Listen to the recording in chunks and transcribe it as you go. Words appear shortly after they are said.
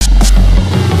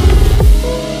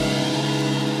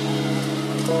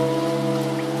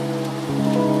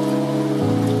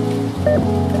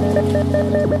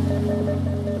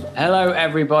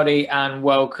everybody, and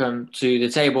welcome to the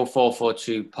Table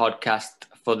 442 podcast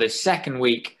for the second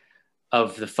week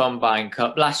of the Fun Buying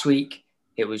Cup. Last week,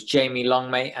 it was Jamie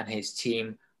Longmate and his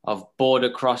team of border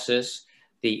crossers,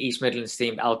 the East Midlands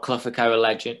themed Al Clufico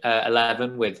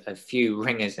 11 with a few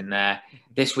ringers in there.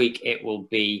 This week, it will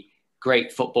be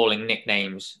great footballing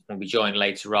nicknames. We'll be joined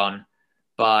later on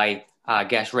by our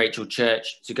guest Rachel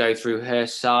Church to go through her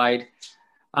side.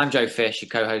 I'm Joe Fish, your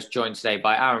co-host, joined today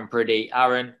by Aaron Priddy.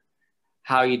 Aaron,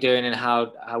 how are you doing, and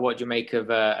what do you make of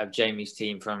Jamie's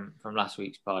team from last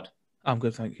week's pod? I'm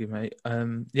good, thank you, mate.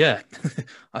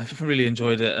 I've really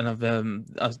enjoyed it, and I've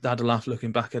had a laugh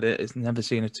looking back at it. It's never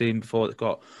seen a team before that's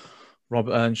got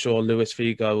Robert Earnshaw, Luis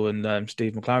Figo, and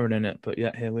Steve McLaren in it. But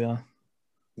yeah, here we are.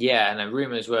 Yeah, and the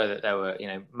rumours were that there were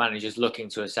managers looking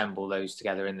to assemble those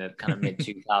together in the kind of mid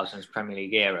 2000s Premier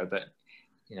League era, but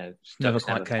never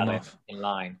quite came off in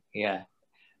line. Yeah.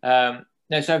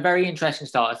 So a very interesting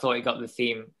start. I thought he got the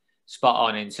theme spot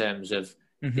on in terms of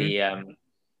the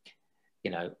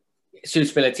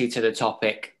suitability to the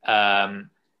topic. Was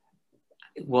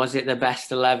it the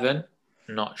best 11?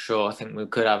 Not sure. I think we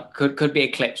could be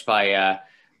eclipsed by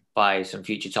some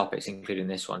future topics, including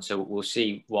this one. So we'll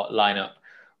see what lineup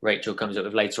Rachel comes up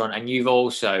with later on. And you've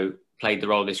also played the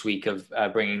role this week of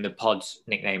bringing the pod's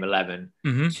nickname 11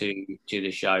 to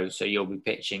the show. So you'll be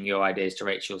pitching your ideas to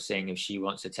Rachel, seeing if she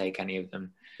wants to take any of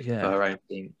them for her own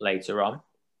team later on.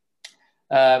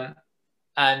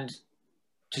 And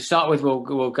to start with,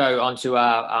 we'll go on to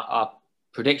our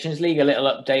predictions league. A little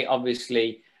update.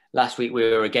 Obviously, last week we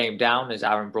were a game down as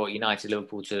Aaron brought United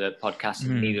Liverpool to the podcast,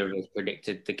 and neither of us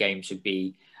predicted the game to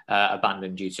be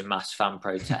abandoned due to mass fan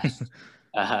protests.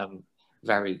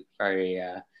 Very, very.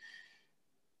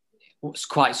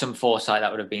 Quite some foresight that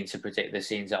would have been to predict the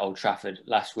scenes at Old Trafford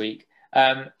last week.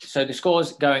 So the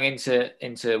scores going into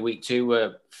week 2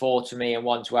 were 4 to me and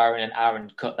 1 to Aaron, and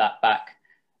Aaron cut that back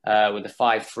with a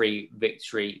 5-3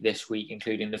 victory this week,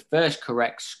 including the first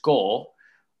correct score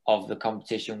of the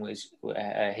competition was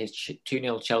his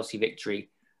 2-0 Chelsea victory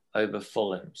over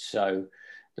Fulham. So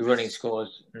the running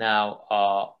scores now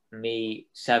are me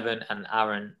 7 and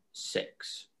Aaron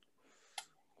 6.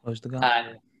 Close the gap.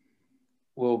 And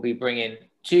we'll be bringing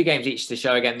 2 games each to the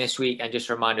show again this week. And just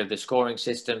a reminder of the scoring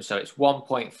system. So it's 1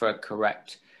 point for a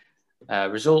correct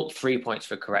result, 3 points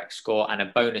for correct score, and a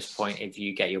bonus point if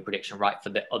you get your prediction right for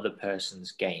the other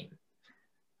person's game.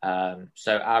 So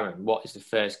Aaron, what is the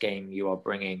first game you are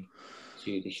bringing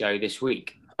to the show this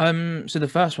week? So the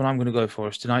first one I'm going to go for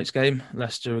is tonight's game,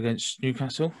 Leicester against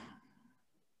Newcastle.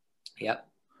 Yep.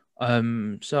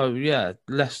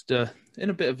 Leicester in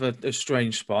a bit of a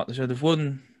strange spot. So they've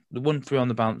won 3 on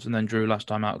the bounce and then drew last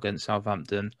time out against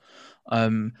Southampton.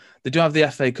 They do have the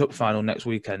FA Cup final next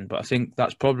weekend, but I think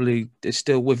it's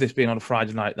still, with this being on a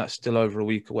Friday night, that's still over a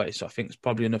week away. So I think it's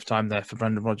probably enough time there for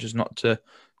Brendan Rodgers not to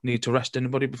need to rest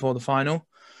anybody before the final.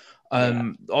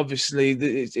 Obviously,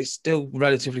 it's still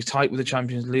relatively tight with the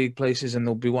Champions League places, and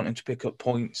they'll be wanting to pick up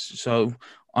points. So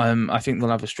I think they'll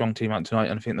have a strong team out tonight,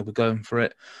 and I think they'll be going for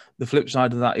it. The flip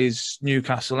side of that is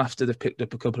Newcastle, after they've picked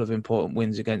up a couple of important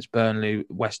wins against Burnley,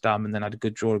 West Ham, and then had a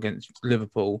good draw against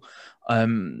Liverpool. I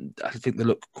think they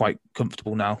look quite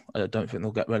comfortable now. I don't think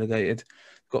they'll get relegated.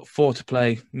 Got 4 to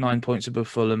play, 9 points above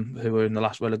Fulham, who are in the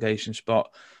last relegation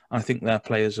spot. I think their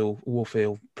players will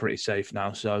feel pretty safe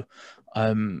now. So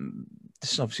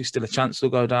there's obviously still a chance they'll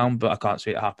go down, but I can't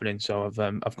see it happening. So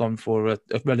I've gone for a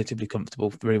relatively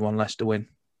comfortable 3-1 Leicester win.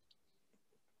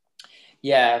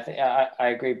 Yeah, I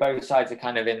agree. Both sides are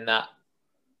kind of in that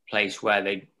place where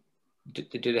they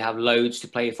have loads to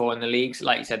play for in the leagues.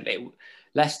 Like you said,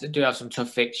 Leicester do have some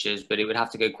tough fixtures, but it would have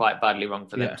to go quite badly wrong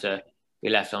for them to be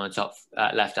left on the top,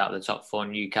 left out of the top 4.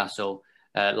 Newcastle,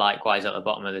 likewise at the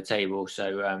bottom of the table.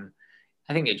 So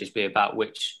I think it'd just be about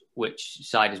which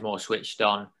side is more switched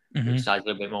on, which side's a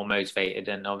little bit more motivated,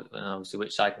 and obviously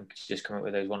which side can just come up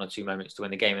with those 1 or 2 moments to win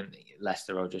the game. And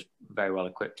Leicester are just very well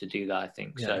equipped to do that, I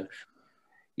think. Yeah. So.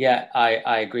 Yeah,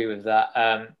 I agree with that.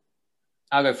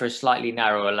 I'll go for a slightly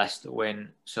narrower Leicester win,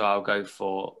 so I'll go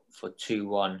for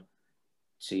 2-1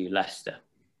 to Leicester.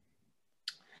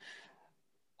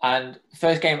 And the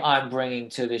first game I'm bringing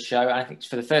to the show, and I think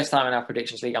for the first time in our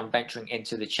Predictions League, I'm venturing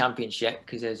into the Championship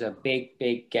because there's a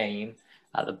big game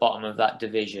at the bottom of that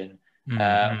division.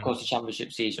 Of course, the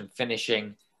Championship season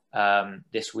finishing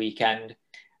this weekend.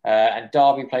 And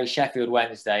Derby plays Sheffield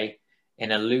Wednesday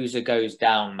in a loser goes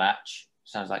down match.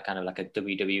 Sounds like kind of like a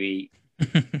WWE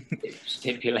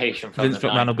stipulation from Vince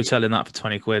McMahon will be selling that for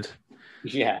 20 quid.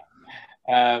 Yeah.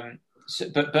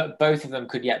 But both of them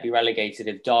could yet be relegated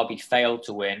if Derby failed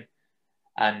to win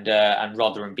and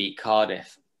Rotherham beat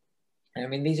Cardiff. I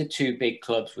mean, these are two big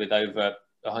clubs with over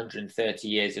 130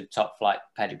 years of top flight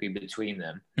pedigree between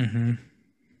them. Mm-hmm.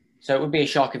 So it would be a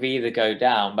shock if either go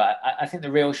down. But I think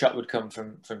the real shock would come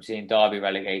from seeing Derby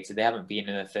relegated. They haven't been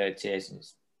in the third tier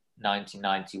since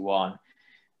 1991.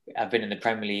 I've been in the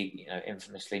Premier League,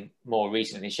 infamously more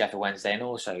recently Sheffield Wednesday, and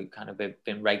also kind of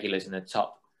been regulars in the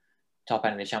top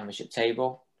end of the Championship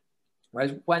table.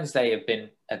 Whereas Wednesday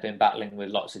have been battling with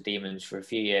lots of demons for a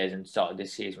few years and started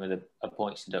this season with a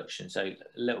points deduction. So a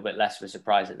little bit less of a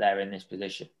surprise that they're in this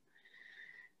position.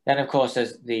 Then, of course,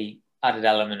 there's the added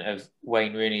element of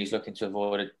Wayne Rooney, who's looking to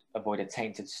avoid a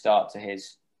tainted start to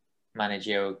his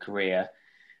managerial career.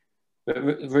 But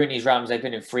Rooney's Rams, they've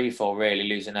been in freefall, really,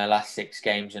 losing their last 6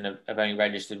 games and have only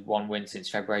registered 1 win since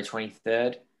February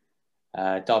 23rd.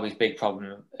 Derby's big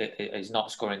problem is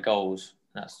not scoring goals.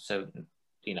 That's so,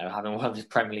 having one of the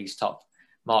Premier League's top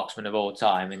marksmen of all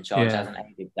time in charge hasn't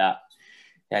aided that.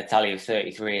 Their tally of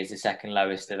 33 is the second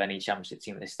lowest of any Championship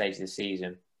team at this stage of the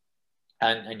season.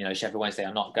 And Sheffield Wednesday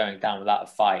are not going down without a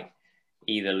fight,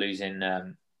 either losing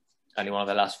only one of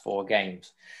the last 4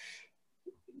 games.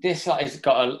 This has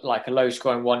got a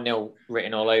low-scoring 1-0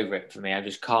 written all over it for me. I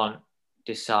just can't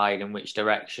decide in which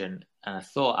direction. And I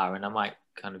thought, Aaron, I might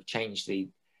kind of change the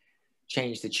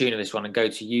tune of this one and go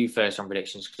to you first on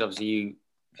predictions, because obviously you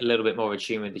a little bit more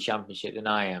attuned with the Championship than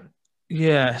I am.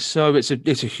 Yeah, so it's a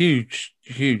huge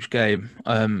game.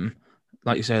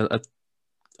 Like you say,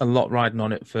 a lot riding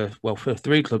on it for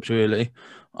 3 clubs really.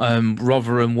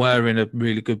 Rotherham were in a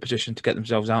really good position to get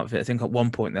themselves out of it. I think at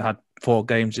one point they had 4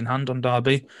 games in hand on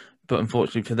Derby, but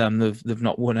unfortunately for them, they've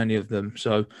not won any of them.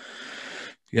 So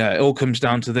yeah, it all comes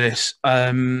down to this.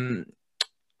 I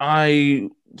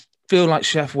feel like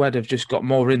Sheffield Wednesday have just got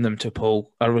more in them to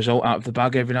pull a result out of the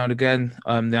bag every now and again.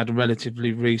 They had a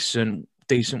relatively recent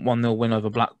decent 1-0 win over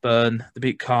Blackburn. They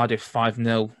beat Cardiff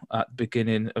 5-0 at the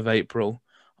beginning of April.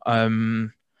 I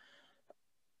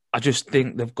just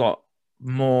think they've got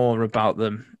more about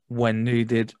them when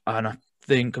needed. And I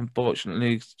think,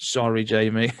 unfortunately, sorry,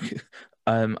 Jamie,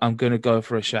 I'm going to go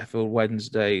for a Sheffield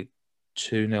Wednesday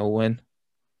 2-0 win.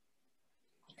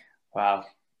 Wow.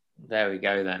 There we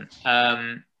go then.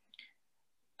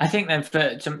 I think then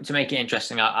to make it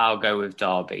interesting, I'll go with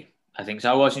Derby. I think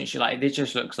so. I wasn't sure. It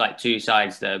just looks like 2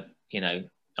 sides that,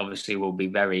 obviously will be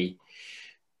very,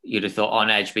 you'd have thought, on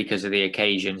edge because of the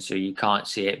occasion. So you can't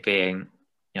see it being,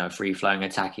 a free-flowing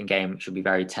attacking game. It should be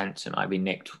very tense. It might be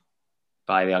nicked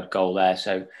by the odd goal there.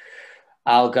 So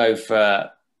I'll go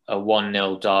for a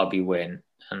 1-0 Derby win.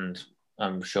 And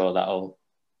I'm sure that'll,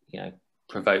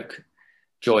 provoke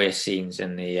joyous scenes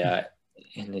in the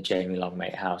Jamie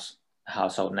Longmate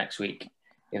household next week,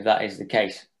 if that is the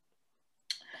case.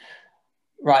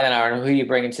 Right then, Aaron, who are you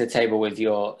bringing to the table with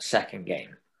your second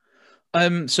game?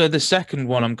 So the second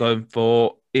one I'm going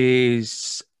for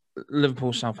is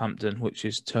Liverpool-Southampton, which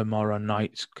is tomorrow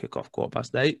night, kick-off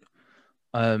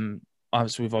 8:15.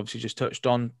 As we've obviously just touched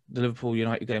on, the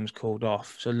Liverpool-United game was called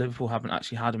off. So Liverpool haven't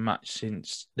actually had a match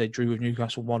since they drew with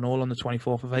Newcastle 1-1 on the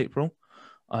 24th of April.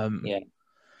 A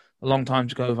long time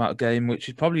to go without a game, which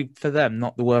is probably for them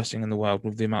not the worst thing in the world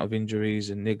with the amount of injuries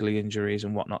and niggly injuries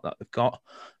and whatnot that they've got.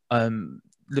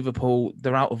 Liverpool,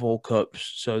 they're out of all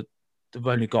cups, so they've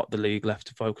only got the league left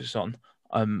to focus on.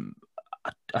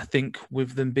 I think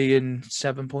with them being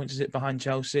 7 points, is it, behind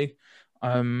Chelsea?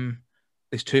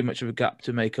 There's too much of a gap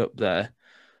to make up there.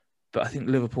 But I think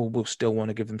Liverpool will still want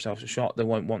to give themselves a shot. They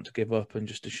won't want to give up and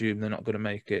just assume they're not going to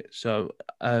make it. So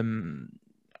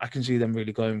I can see them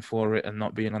really going for it and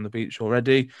not being on the beach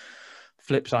already.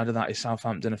 Flip side of that is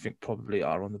Southampton, I think, probably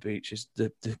are on the beach, is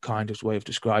the kindest way of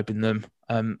describing them.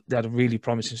 They had a really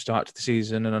promising start to the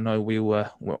season, and I know we were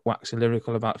waxing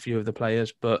lyrical about a few of the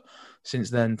players, but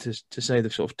since then, to say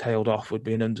they've sort of tailed off would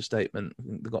be an understatement.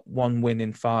 They've got 1 win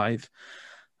in 5,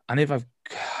 and if I've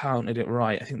counted it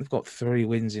right, I think they've got 3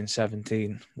 wins in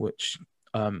 17, which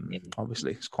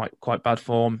obviously is quite bad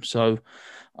form. So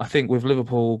I think with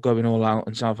Liverpool going all out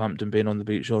and Southampton being on the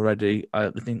beach already,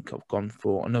 I think I've gone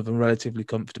for another relatively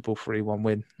comfortable 3-1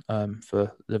 win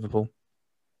for Liverpool.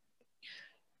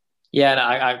 Yeah, no,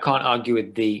 I can't argue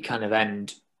with the kind of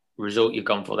end result you've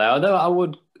gone for there. Although I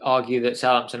would argue that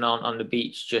Southampton aren't on the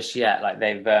beach just yet. Like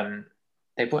they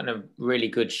put in a really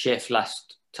good shift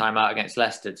last time out against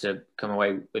Leicester to come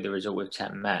away with the result with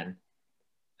 10 men.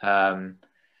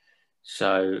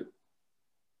 So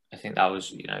I think that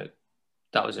was,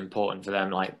 that was important for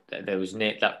them. Like there was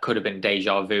that could have been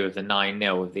deja vu of the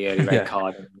 9-0 of the early red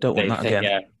card. Don't want that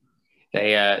again.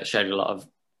 They showed a lot of,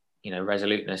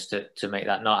 resoluteness to make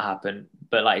that not happen.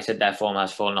 But like you said, their form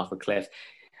has fallen off a cliff.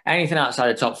 Anything outside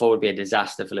the top 4 would be a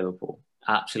disaster for Liverpool.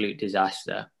 Absolute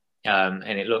disaster. and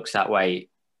it looks that way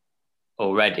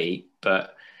already.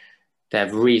 But they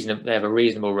have a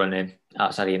reasonable run in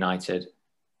outside of United,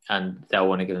 and they'll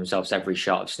want to give themselves every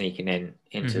shot of sneaking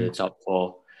into the top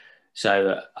four.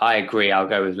 So I agree. I'll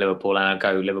go with Liverpool, and I'll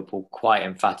go Liverpool quite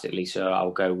emphatically. So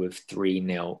I'll go with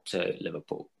 3-0 to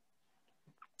Liverpool.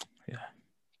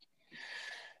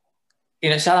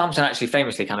 Yeah. Southampton actually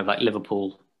famously kind of like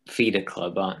Liverpool feeder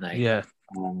club, aren't they? Yeah.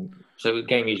 So the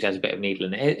game usually has a bit of needle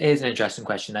in it. Here's an interesting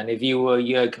question then. If you were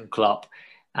Jurgen Klopp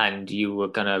and you were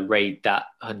going to raid that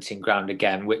hunting ground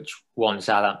again, which one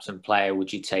Southampton player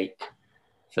would you take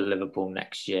for Liverpool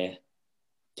next year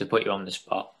to put you on the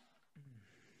spot?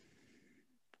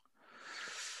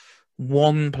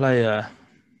 One player.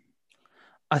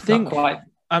 I think. Not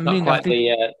quite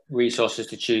the resources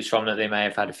to choose from that they may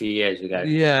have had a few years ago.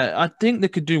 Yeah, I think they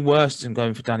could do worse than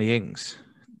going for Danny Ings.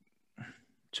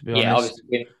 To be honest. Yeah,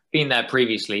 obviously been there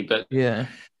previously, but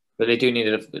they do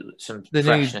need some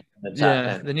freshness in the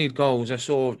attack. They need goals. I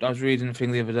was reading a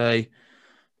thing the other day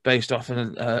based off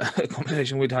a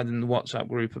conversation we'd had in the WhatsApp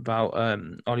group about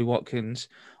Ollie Watkins.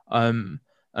 I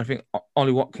think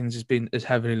Ollie Watkins is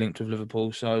heavily linked with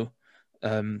Liverpool, so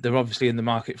they're obviously in the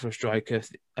market for a striker.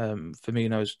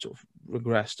 Firmino's sort of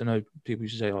regressed. I know people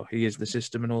used to say, "Oh, he is the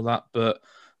system" and all that, but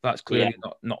that's clearly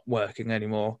not working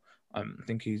anymore. I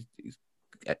think he's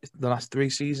the last 3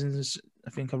 seasons.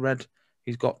 I think I read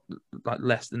he's got like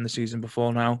less than the season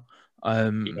before now.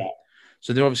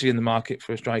 So they're obviously in the market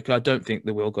for a striker. I don't think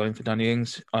they will go in for Danny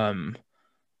Ings.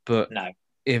 But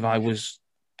if I was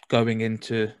going in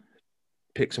to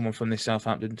pick someone from this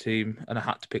Southampton team and I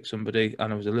had to pick somebody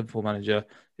and I was a Liverpool manager,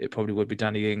 it probably would be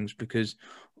Danny Ings, because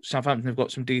Southampton have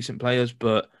got some decent players,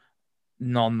 but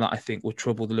none that I think would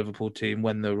trouble the Liverpool team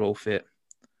when they're all fit.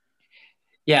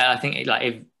 Yeah, I think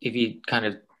like if you kind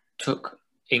of took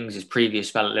Ings' previous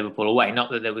spell at Liverpool away, not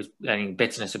that there was any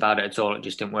bitterness about it at all, it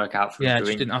just didn't work out for him. Yeah, it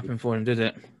just didn't happen for him, did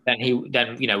it? Then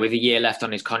with a year left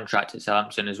on his contract at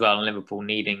Southampton as well, and Liverpool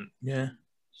needing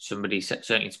somebody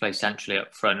certainly to play centrally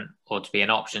up front or to be an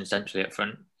option centrally up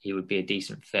front, he would be a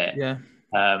decent fit. Yeah.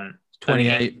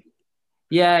 28.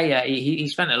 He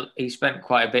spent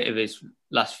quite a bit of his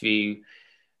last few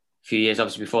years,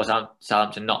 obviously before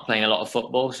Southampton, not playing a lot of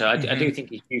football. So I do think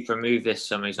he's due for a move this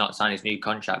summer. He's not signed his new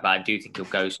contract, but I do think he'll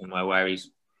go somewhere where he's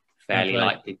fairly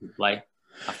likely to play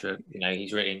after,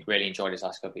 he's really, really enjoyed his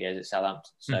last couple of years at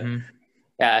Southampton. So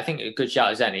I think a good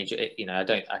shout as any.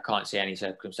 I can't see any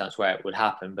circumstance where it would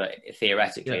happen, but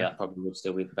theoretically that probably would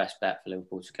still be the best bet for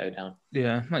Liverpool to go down.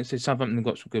 Yeah, like I said, Southampton have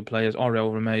got some good players.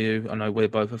 Oriol Romeu, I know we're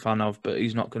both a fan of, but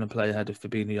he's not going to play ahead of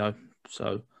Fabinho,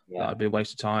 so that'd be a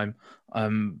waste of time.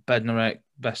 Bednarek,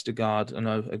 Vestergaard, I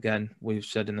know again we've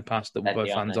said in the past that we're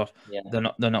both fans of. Yeah.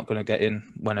 They're not going to get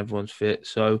in when everyone's fit.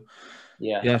 So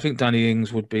I think Danny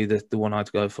Ings would be the one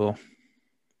I'd go for.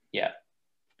 Yeah,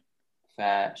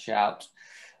 fair shout.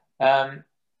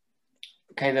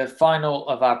 Okay, the final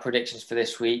of our predictions for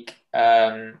this week,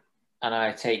 and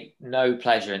I take no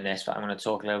pleasure in this, but I'm going to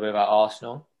talk a little bit about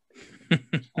Arsenal.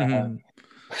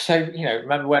 So,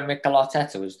 remember when Mikel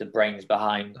Arteta was the brains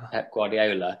behind Pep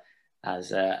Guardiola,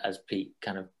 as Pete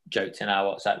kind of joked in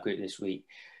our WhatsApp group this week.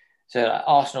 So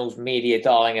Arsenal's media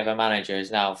darling of a manager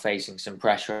is now facing some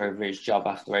pressure over his job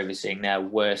after overseeing their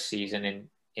worst season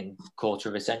in quarter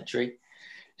of a century.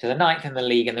 So the 9th in the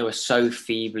league, and they were so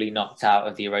feebly knocked out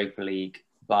of the Europa League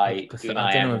by Unai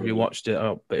I don't know if you watched it,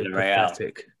 but it was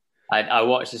pathetic. I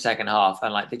watched the second half,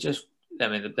 and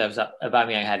there was that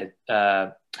Aubameyang headed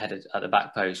at the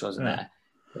back post, wasn't there?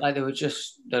 Like there was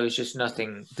just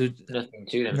nothing to them.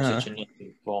 No. Such a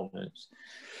nothing performance.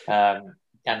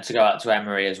 And to go out to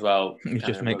Emery as well, it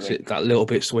just makes it that little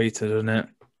bit sweeter, doesn't it?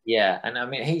 Yeah, and I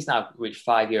mean he's now reached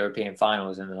 5 European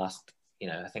finals in the last,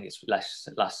 I think it's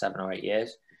last 7 or 8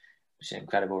 years, which is an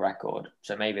incredible record.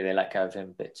 So maybe they let go of him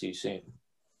a bit too soon.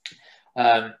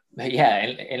 But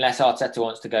unless Arteta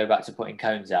wants to go back to putting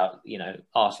cones out,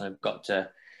 Arsenal have got to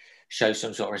show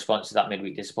some sort of response to that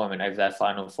midweek disappointment over their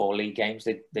final 4 league games.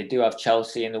 They do have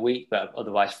Chelsea in the week, but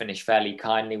otherwise finish fairly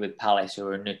kindly with Palace, who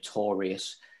are a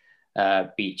notorious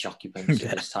beach occupants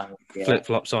at this time of year.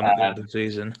 Flip-flops on at the end of the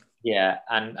season. Yeah,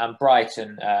 and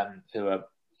Brighton, who are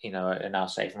now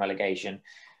safe from relegation.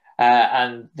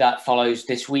 And that follows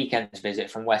this weekend's visit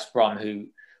from West Brom, who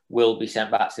will be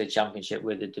sent back to the Championship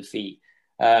with a defeat.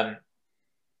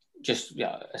 Just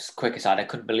a quick aside, I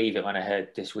couldn't believe it when I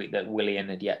heard this week that Willian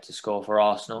had yet to score for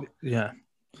Arsenal. Yeah.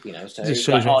 So it's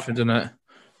so different, isn't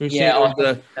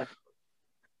it?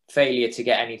 Failure to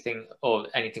get anything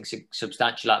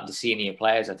substantial out of the senior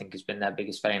players, I think, has been their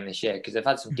biggest failing this year, because they've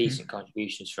had some decent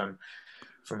contributions from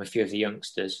from a few of the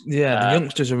youngsters. Yeah, the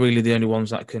youngsters are really the only ones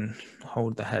that can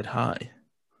hold the head high.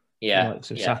 Yeah, Like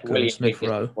yeah. Saka and Smith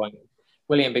Rowe.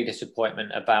 William, big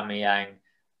disappointment. Aubameyang,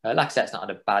 like I said, it's not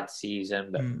had a bad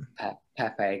season, but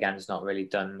Pepe again's not really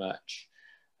done much.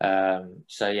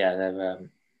 So yeah, they've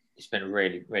it's been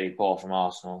really, really poor from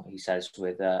Arsenal. He says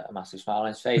with a massive smile on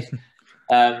his face.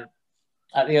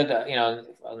 At the other,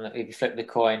 if you flip the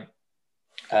coin,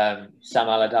 Sam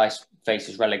Allardyce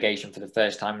faces relegation for the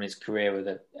first time in his career with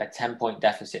a 10-point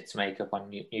deficit to make up on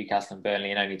Newcastle and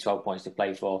Burnley and only 12 points to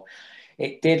play for.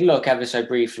 It did look ever so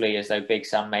briefly as though Big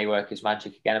Sam may work his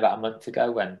magic again about a month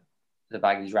ago when the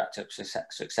Baggies racked up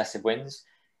successive wins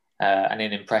and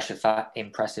in impressive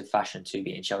fashion to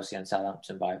beating Chelsea and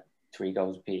Southampton by 3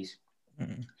 goals apiece.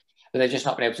 Mm-hmm. But they've just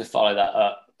not been able to follow that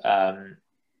up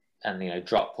and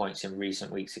drop points in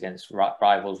recent weeks against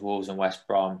rivals Wolves and West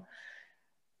Brom.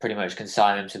 Pretty much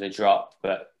consign them to the drop.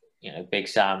 But, Big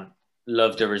Sam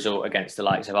loved a result against the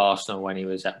likes of Arsenal when he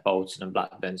was at Bolton and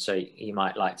Blackburn. So he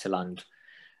might like to land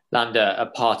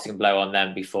a parting blow on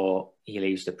them before he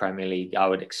leaves the Premier League, I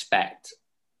would expect,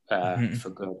 for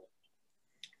good.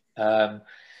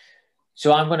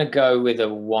 So I'm going to go with a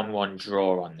 1-1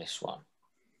 draw on this one.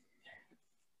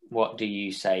 What do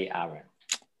you say, Aaron?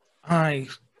 I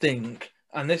think,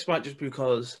 and this might just be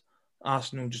because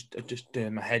Arsenal just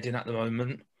doing my head in at the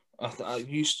moment. I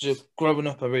used to, growing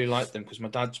up, I really liked them because my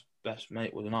dad's best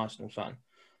mate was an Arsenal fan.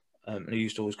 And he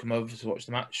used to always come over to watch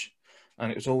the match.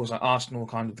 And it was always like Arsenal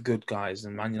kind of the good guys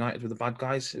and Man United were the bad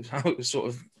guys. It was how it was sort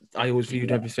of, I always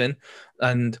viewed everything.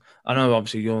 And I know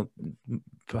obviously you're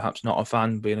perhaps not a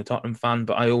fan, being a Tottenham fan,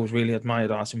 but I always really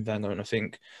admired Arsene Wenger. And I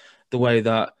think the way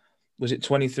that, was it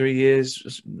 23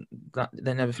 years that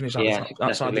they never finished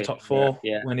outside the top 4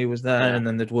 when he was there, and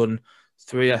then they'd won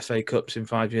 3 FA Cups in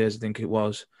 5 years, I think it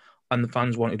was, and the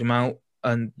fans wanted him out,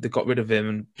 and they got rid of him,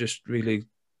 and just really,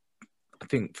 I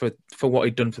think for what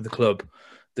he'd done for the club,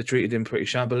 they treated him pretty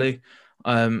shabbily,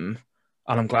 and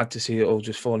I'm glad to see it all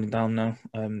just falling down now.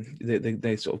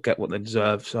 They sort of get what they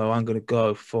deserve, so I'm going to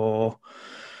go for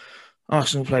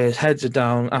Arsenal players heads are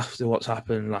down after what's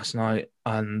happened last night,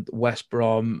 and West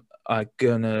Brom are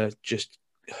going to just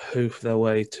hoof their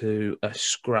way to a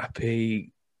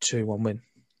scrappy 2-1 win.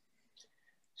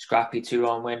 Scrappy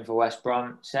 2-1 win for West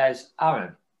Brom, says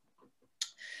Aaron.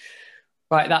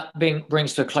 Right, that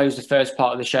brings to a close the first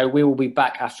part of the show. We will be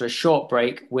back after a short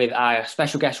break with our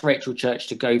special guest Rachel Church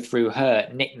to go through her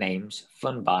nicknames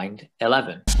Funbind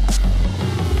 11.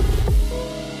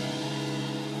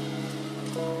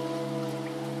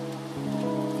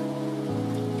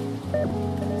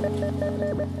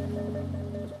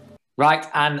 Right,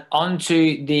 and on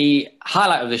to the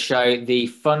highlight of the show, the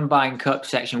Funbind Cup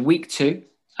section, week 2.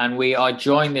 And we are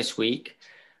joined this week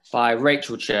by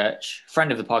Rachel Church,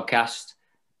 friend of the podcast.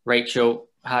 Rachel,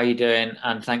 how are you doing?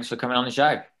 And thanks for coming on the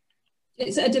show.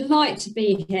 It's a delight to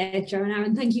be here, Joe and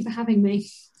Aaron. Thank you for having me.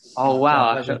 Oh,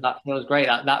 wow. That feels great.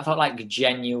 That felt like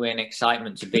genuine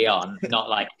excitement to be on, not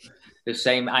like the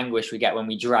same anguish we get when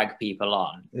we drag people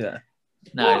on. Yeah.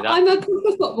 No, well, I'm a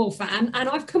proper football fan, and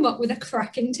I've come up with a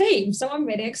cracking team, so I'm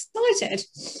really excited.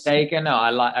 There you go. No,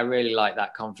 I really like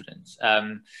that confidence.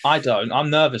 I don't.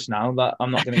 I'm nervous now that I'm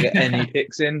not going to get any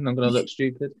picks in. I'm going to look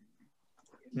stupid.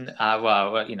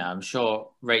 Well, I'm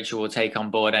sure Rachel will take on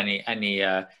board any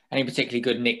particularly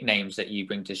good nicknames that you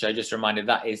bring to the show. Just a reminder,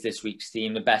 that is this week's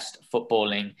theme, the best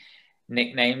footballing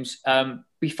nicknames.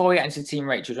 Before we get into the team,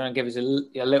 Rachel, do you want to give us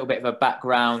a little bit of a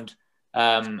background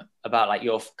about like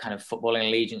your kind of footballing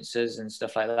allegiances and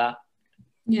stuff like that?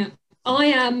 Yeah,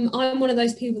 I'm one of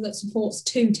those people that supports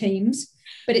 2 teams,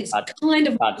 but it's kind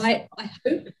of right, I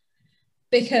hope,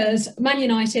 because Man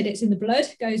United, it's in the blood,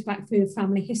 goes back through the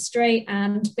family history,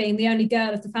 and being the only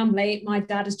girl of the family, my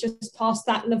dad has just passed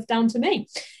that love down to me.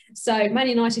 So Man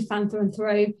United fan through and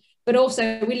through, but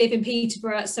also we live in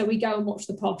Peterborough, so we go and watch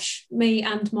the Posh. Me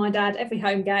and my dad, every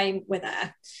home game, we're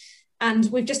there.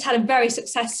 And we've just had a very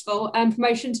successful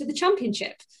promotion to the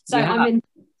Championship. So I'm in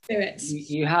spirits.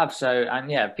 You have. So,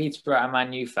 and yeah, Peterborough and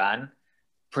Man U fan,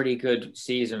 pretty good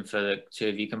season for the 2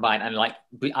 of you combined. And like,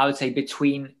 I would say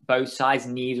between both sides,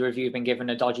 neither of you have been given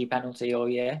a dodgy penalty all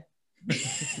year.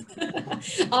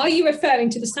 Are you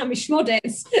referring to the Sammy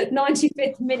Schmoditz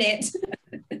 95th minute?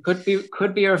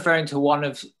 Could be referring to one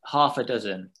of half a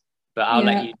dozen, but I'll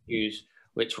let you choose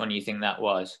which one you think that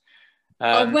was.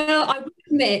 Well, I would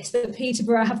admit that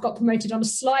Peterborough have got promoted on a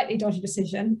slightly dodgy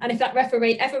decision, and if that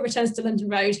referee ever returns to London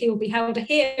Road, he will be held a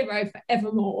hero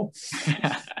forevermore.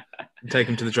 Take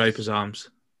him to the Draper's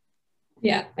Arms.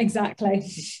 Yeah, exactly.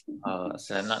 Oh,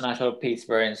 so a nice little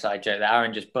Peterborough inside joke there.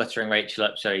 Aaron just buttering Rachel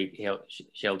up so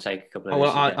she'll take a couple of.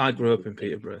 Well, I grew up in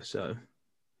Peterborough, so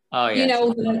Oh, yeah. You know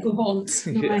all the local haunts.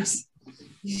 Nice.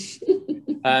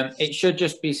 It should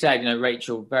just be said,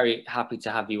 Rachel, very happy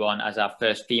to have you on as our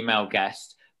first female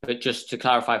guest. But just to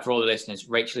clarify for all the listeners,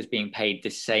 Rachel is being paid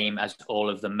the same as all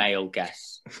of the male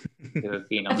guests who have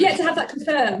been on. I've yet to have that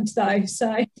confirmed, though. So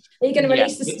are you going to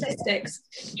release the statistics?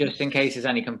 Just in case there's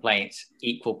any complaints,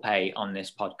 equal pay on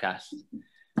this podcast.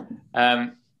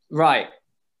 Right.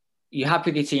 You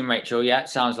happy with your team, Rachel? Yeah,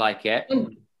 sounds like it.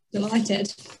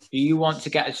 Delighted. Do you want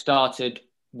to get us started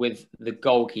with the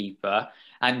goalkeeper?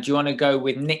 And do you want to go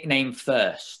with nickname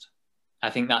first? I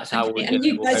think that's how we're going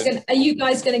to go. Are you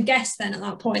guys going to guess then at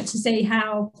that point to see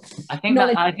how? I think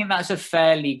that's a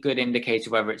fairly good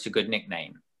indicator whether it's a good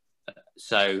nickname.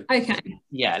 So okay,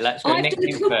 yeah, let's go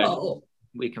nickname first.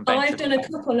 I've done a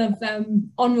couple of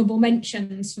honourable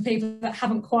mentions for people that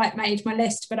haven't quite made my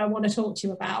list, but I want to talk to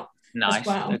you about. Nice. As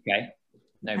well. Okay.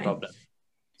 No problem.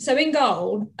 So in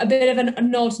goal, a bit of a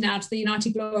nod now to the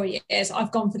United glory years.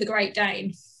 I've gone for the Great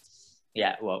Dane.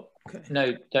 Yeah. Well,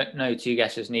 no two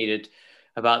guesses needed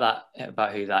about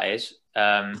who that is.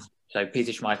 So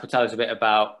Peter Schmeichel, tell us a bit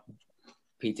about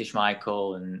Peter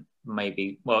Schmeichel and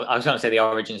maybe, well, I was going to say the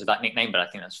origins of that nickname, but I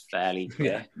think that's fairly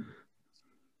clear. Yeah.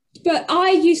 But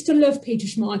I used to love Peter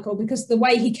Schmeichel because the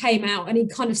way he came out and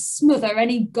he'd kind of smother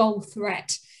any goal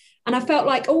threat. And I felt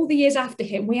like all the years after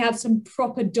him, we had some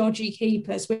proper dodgy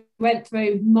keepers. We went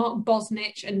through Mark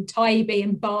Bosnich and Taibi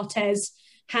and Barthez,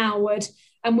 Howard,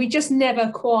 and we just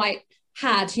never quite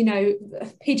had,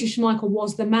 Peter Schmeichel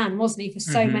was the man, wasn't he, for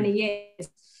so many years?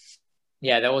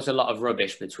 Yeah, there was a lot of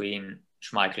rubbish between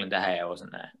Schmeichel and De Gea,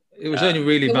 wasn't there? It was only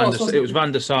really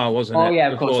Van der Sar, wasn't it? Oh,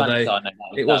 yeah, of course.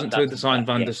 It wasn't until they signed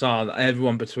Van der Sar that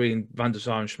everyone between Van der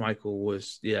Sar and Schmeichel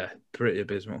was, pretty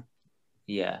abysmal.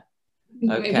 Yeah.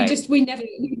 Okay. We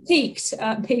peaked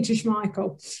Peter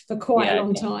Schmeichel for quite a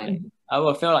long time.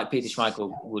 I feel like Peter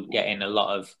Schmeichel would get in a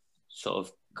lot of sort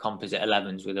of composite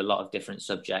 11s with a lot of different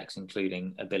subjects,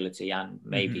 including ability and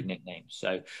maybe nicknames.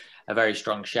 So a very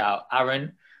strong shout.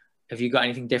 Aaron, have you got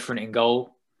anything different in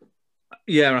goal?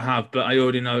 Yeah, I have, but I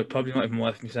already know it's probably not even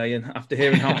worth me saying. After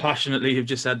hearing how passionately you've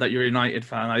just said that you're a United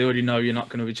fan, I already know you're not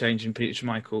going to be changing Peter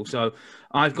Schmeichel. So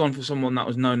I've gone for someone that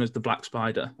was known as the Black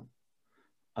Spider.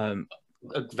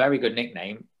 A very good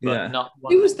nickname, but not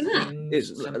one. Who was that?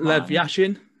 It's Lev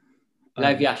Yashin.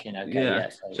 Lev Yashin, okay. Yeah.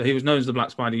 So he was known as the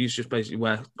Black Spider. He used to just basically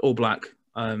wear all black.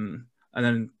 And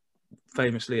then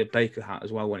famously a Baker hat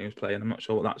as well when he was playing. I'm not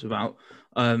sure what that's about.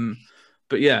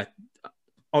 But yeah,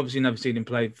 obviously never seen him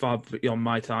play far beyond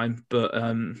my time, but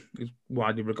he's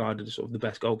widely regarded as sort of the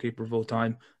best goalkeeper of all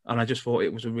time. And I just thought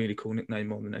it was a really cool nickname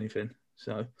more than anything.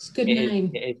 So it's a good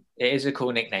name. It is a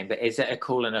cool nickname, but is it a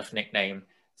cool enough nickname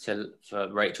for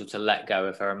Rachel to let go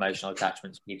of her emotional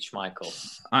attachment to Peter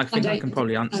Schmeichel? I think I can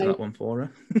probably answer that one for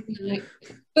her.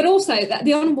 But also,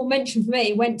 the honourable mention for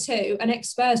me went to an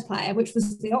ex-Spurs player, which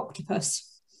was the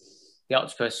Octopus. The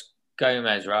Octopus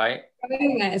Gomez, right?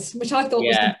 Gomez, which I thought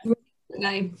was the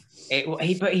name.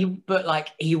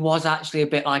 He was actually a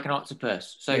bit like an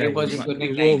octopus, so it was a good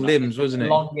nickname. He was all limbs, wasn't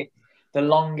it? The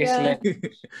longest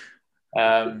limbs.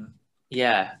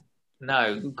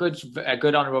 A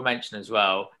good honourable mention as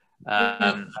well.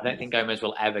 I don't think Gomez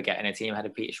will ever get in a team ahead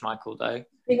of Peter Schmeichel, though.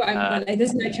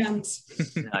 There's no chance.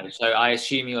 No, so I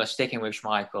assume you are sticking with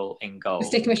Schmeichel in goal.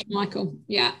 Sticking with Schmeichel,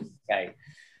 yeah. Okay.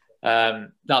 That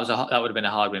would have been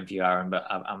a hard win for you, Aaron, but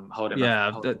I'm holding.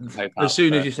 Yeah, as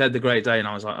soon as you said the Great Dane,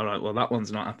 I was like, all right, well, that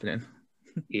one's not happening.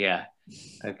 Yeah.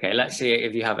 Okay, let's see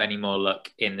if you have any more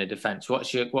luck in the defence. How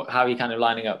are you kind of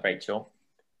lining up, Rachel?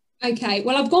 Okay,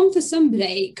 well, I've gone for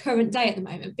somebody current day at the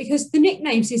moment because the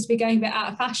nickname seems to be going a bit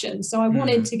out of fashion. So I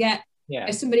wanted to get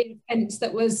somebody in defence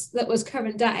that was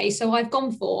current day. So I've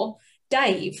gone for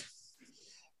Dave.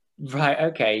 Right.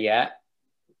 Okay. Yeah.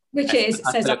 Which is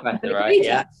right?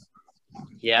 Yeah.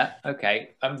 Yeah.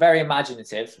 Okay. I'm very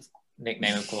imaginative.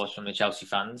 Nickname, of course, from the Chelsea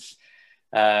fans.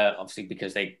 Obviously,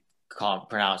 because they can't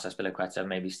pronounce Azpilicueta,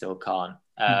 maybe still can't.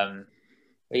 But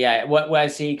yeah,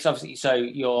 where's he? Because obviously, so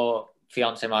your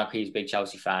fiance Marquis is a big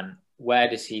Chelsea fan. Where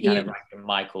does he kind of rank in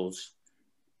Michael's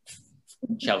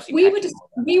Chelsea? We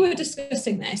were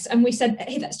discussing this, and we said,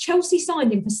 hey, that's Chelsea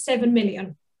signed him for 7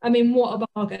 million. I mean, what a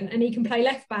bargain! And he can play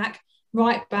left back,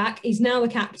 right back. He's now the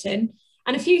captain.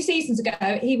 And a few seasons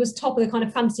ago, he was top of the kind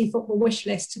of fantasy football wish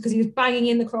list because he was banging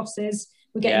in the crosses.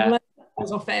 We're getting loads of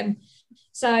balls off him.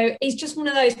 So he's just one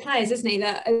of those players, isn't he,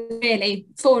 that really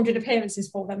 400 appearances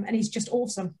for them, and he's just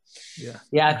awesome.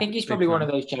 Yeah, I think he's probably one of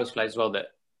those Chelsea players as well that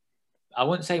I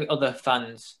wouldn't say other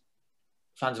fans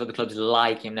of other clubs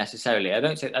like him necessarily. I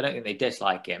don't think they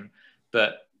dislike him,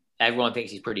 but everyone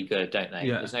thinks he's pretty good, don't they?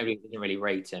 Yeah. There's nobody who doesn't really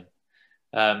rate him.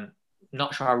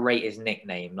 not sure I rate his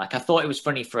nickname. Like, I thought it was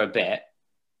funny for a bit,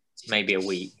 maybe a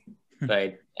week,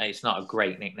 but it's not a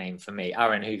great nickname for me.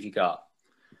 Aaron, who have you got?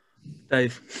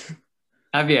 Dave.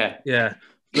 Have you? Yeah.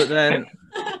 But then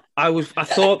I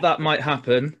thought that might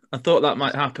happen.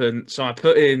 So I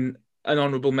put in an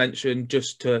honourable mention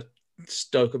just to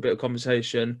stoke a bit of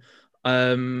conversation.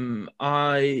 I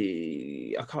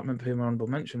can't remember who my honourable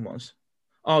mention was.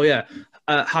 Oh yeah,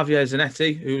 Javier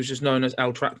Zanetti, who was just known as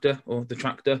El Tractor or the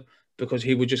Tractor, because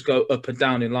he would just go up and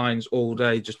down in lines all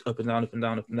day, just up and down, up and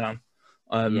down, up and down.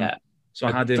 Yeah. So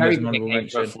I had him as an honourable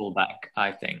mention. For a fullback,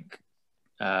 I think.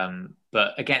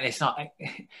 But again, it's not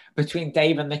between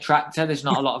Dave and the Tractor. There's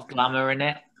not a lot of glamour in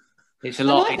it. It's a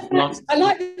lot. I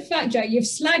like the fact, Joe, you've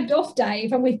slagged off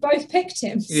Dave, and we've both picked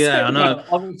him. Yeah, I know.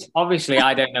 Obviously,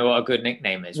 I don't know what a good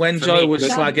nickname is. When Joe was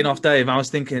slagging off Dave, I was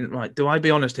thinking, right, do I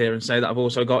be honest here and say that I've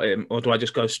also got him, or do I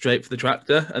just go straight for the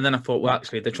Tractor? And then I thought, well,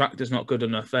 actually, the Tractor's not good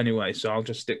enough anyway, so I'll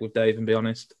just stick with Dave and be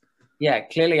honest. Yeah,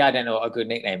 clearly, I don't know what a good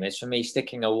nickname is. For me,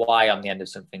 sticking a Y on the end of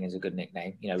something is a good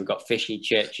nickname. You know, we've got Fishy,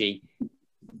 Churchy,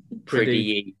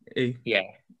 Pretty. Yeah.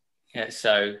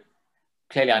 So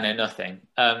clearly, I know nothing.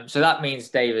 So that means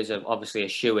Dave is obviously a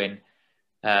shoo-in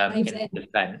in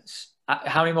defence.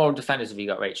 How many more defenders have you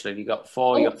got, Rachel? Have you got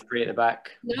 4? You got 3 at the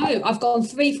back? No, I've gone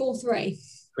 3-4-3.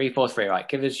 3-4-3, right.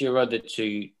 Give us your other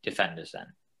 2 defenders then.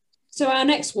 So our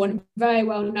next one, very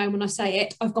well known when I say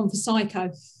it, I've gone for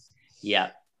Psycho. Yeah.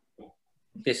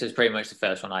 This is pretty much the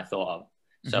first one I thought of.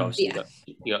 So obviously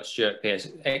you got Stuart Pearce.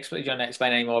 Do you want to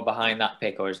explain any more behind that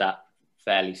pick, or is that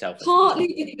fairly self-explanatory?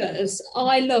 Partly because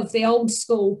I love the old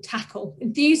school tackle,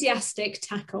 enthusiastic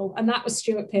tackle, and that was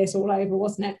Stuart Pearce all over,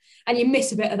 wasn't it? And you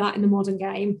miss a bit of that in the modern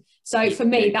game. So for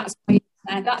me, that's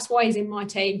why he's in my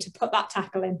team, to put that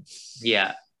tackle in.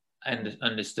 Yeah, and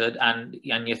understood. And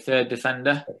your third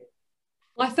defender?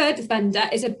 My third defender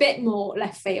is a bit more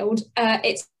left field.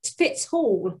 It's Fitz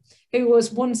Hall, who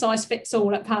was one size fits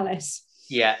all at Palace.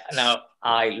 Yeah, no,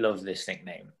 I love this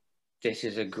nickname. This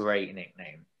is a great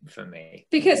nickname for me.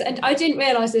 And I didn't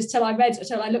realise this till I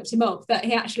looked him up, that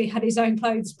he actually had his own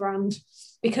clothes brand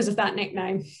because of that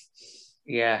nickname.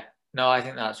 Yeah, no, I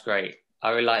think that's great. I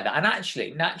really like that. And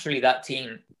actually, naturally, that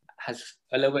team has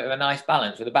a little bit of a nice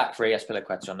balance with the back three.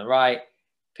 Azpilicueta on the right,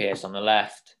 Pearce on the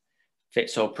left.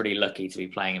 Fitz all pretty lucky to be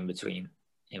playing in between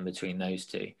those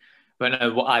two. But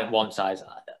no, one size,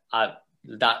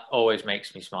 that always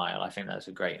makes me smile. I think that's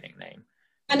a great nickname.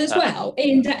 And as well,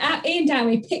 Ian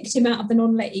Dowie picked him out of the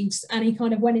non-leagues, and he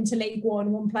kind of went into League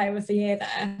One, won Player of the Year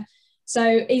there.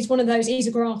 So he's one of those, he's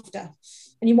a grafter.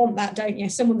 And you want that, don't you?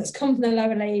 Someone that's come from the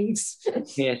lower leagues.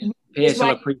 Pierce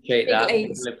will appreciate that.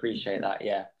 He'll appreciate that,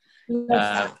 yeah.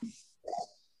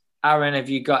 Aaron, have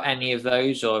you got any of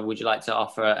those, or would you like to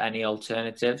offer any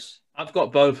alternatives? I've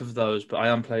got both of those, but I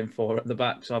am playing 4 at the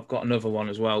back, so I've got another one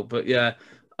as well. But yeah,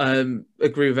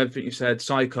 agree with everything you said.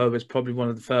 Psycho is probably one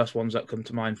of the first ones that come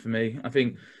to mind for me. I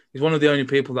think he's one of the only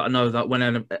people that I know that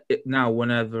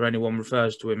whenever anyone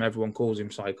refers to him, everyone calls him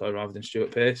Psycho rather than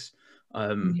Stuart Pearce.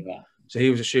 So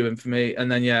he was a shoo-in for me.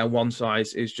 And then, yeah, one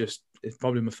size is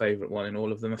probably my favourite one in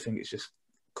all of them. I think it's just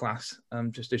class.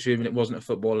 I'm just assuming it wasn't a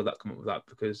footballer that come up with that,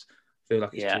 because I feel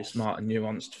like it's too smart and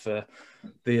nuanced for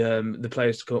the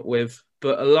players to come up with.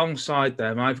 But alongside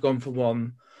them, I've gone for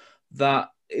one that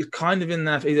is kind of in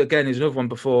there. Again, is another one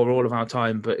before all of our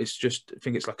time, but I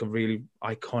think it's like a really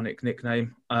iconic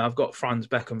nickname. I've got Franz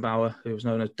Beckenbauer, who was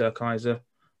known as Der Kaiser.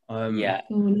 I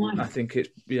think it's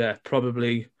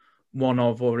probably one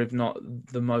of, or if not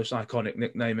the most iconic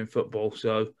nickname in football.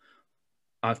 So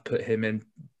I've put him in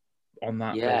on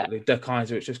that. Lately. Der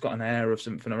Kaiser, it's just got an air of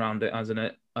something around it, hasn't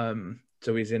it?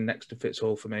 So he's in next to Fitz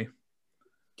Hall for me.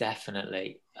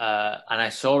 Definitely. And I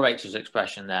saw Rachel's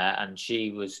expression there, and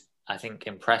she was, I think,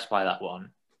 impressed by that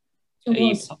one. Are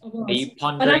you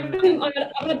pondering?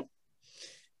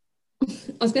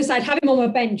 I was going to say, I'd have him on my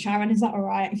bench, Aaron. Is that all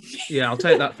right? Yeah, I'll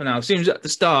take that for now. It seems at the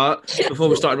start, before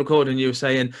we started recording, you were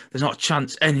saying there's not a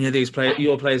chance any of these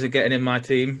your players are getting in my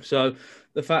team. So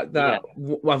the fact that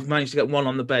I've managed to get one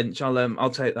on the bench, I'll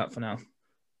take that for now.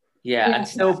 Yeah, and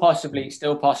still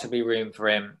possibly room for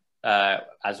him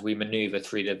as we manoeuvre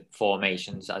through the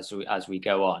formations as we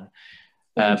go on.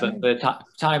 But for the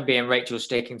time being, Rachel's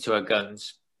sticking to her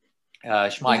guns.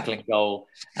 Schmeichel in goal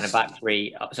and a back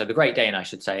three. So the Great Dane, I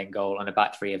should say, in goal, and a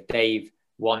back three of Dave,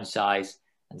 One Size,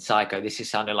 and Psycho. This is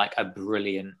sounding like a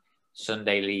brilliant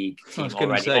Sunday League team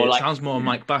already. It sounds more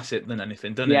Mike Bassett than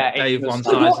anything, doesn't it? Dave, One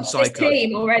Size, and Psycho.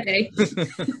 Team already.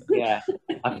 Yeah,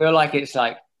 I feel like it's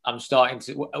like I'm starting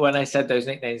to. When I said those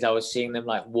nicknames, I was seeing them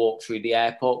like walk through the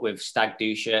airport with Stag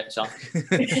Do shirts on.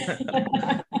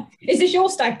 Is this your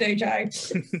stag do, Joe?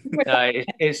 No,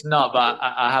 it's not, but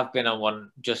I have been on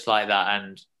one just like that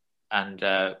and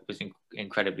was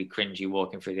incredibly cringy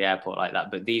walking through the airport like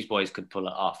that. But these boys could pull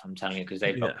it off, I'm telling you, because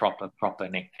they've got proper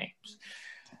nicknames.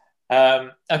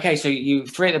 Okay, so you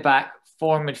 3 at the back,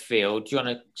 4 in midfield. Do you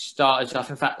want to start us off?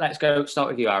 In fact, let's start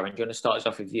with you, Aaron. Do you want to start us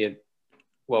off with you?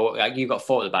 Well, you got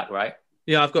 4 at the back, right?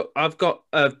 Yeah, I've got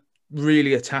a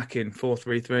really attacking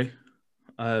 4-3-3.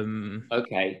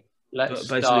 Okay, let's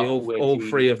basically all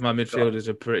 3 of my midfielders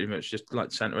are pretty much just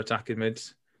like centre attacking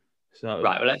mids. So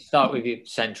right, well, let's start with your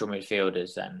central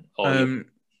midfielders then.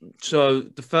 So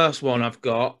the first one I've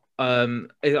got,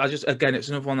 it's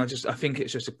another one. I think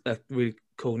it's just a really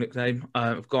cool nickname.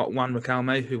 I've got Juan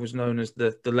Riquelme, who was known as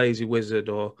the lazy wizard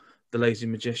or the lazy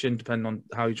magician, depending on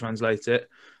how you translate it.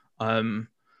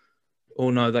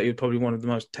 All know that you're probably one of the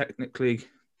most technically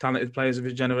talented players of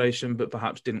his generation, but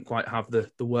perhaps didn't quite have the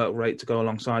work rate to go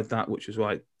alongside that, which is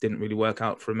why it didn't really work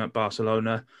out for him at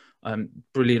Barcelona.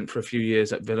 Brilliant for a few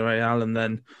years at Villarreal, and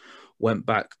then went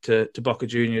back to Boca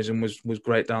Juniors and was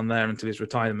great down there until his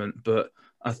retirement. But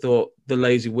I thought the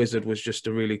Lazy Wizard was just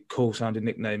a really cool sounding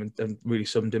nickname and really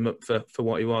summed him up for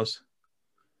what he was.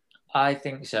 I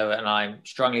think so, and I'm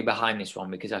strongly behind this one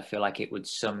because I feel like it would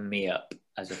sum me up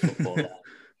as a footballer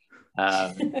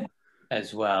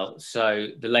as well. So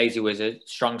the Lazy Wizard,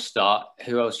 strong start.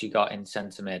 Who else you got in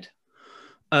centre mid?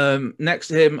 Next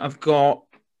to him, I've got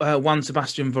Juan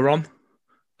Sebastian Veron.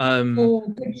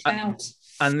 Good shout.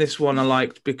 And this one I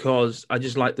liked because I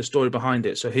just liked the story behind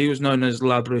it. So he was known as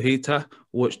La Brujita,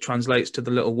 which translates to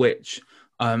the little witch.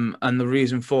 And the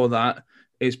reason for that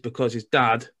is because his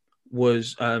dad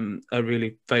was a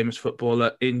really famous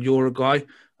footballer in Uruguay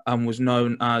and was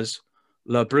known as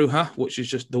La Bruja, which is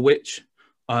just the witch.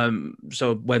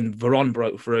 So when Veron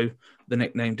broke through, they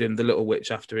nicknamed him the Little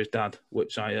Witch after his dad,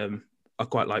 which I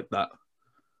quite like that.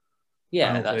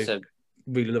 Yeah,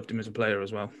 really loved him as a player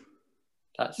as well.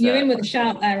 You're in with a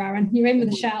shout there, Aaron. You're in with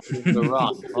a shout.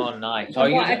 Veron. Oh, nice.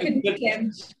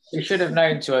 You should have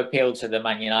known to appeal to the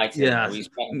Man United. Yeah,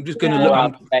 I'm just going to look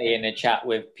out today in a chat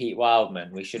with Pete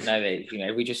Wildman. We should know that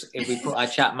if we put our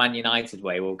chat Man United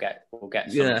way, we'll get some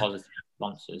positive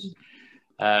responses.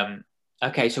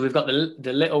 Okay, so we've got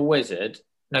the little wizard.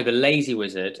 No, the lazy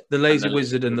wizard. The lazy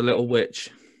wizard and the little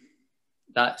witch.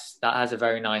 That has a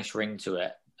very nice ring to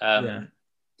it. Did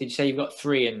you say you've got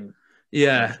 3 in?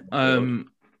 Yeah. Veron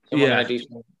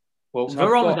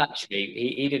was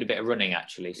actually he did a bit of running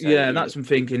actually. So that's what I'm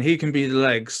thinking. He can be the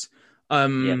legs.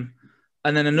 And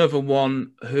then another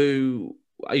one who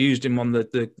I used him on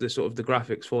the sort of the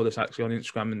graphics for this actually on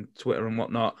Instagram and Twitter and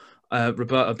whatnot.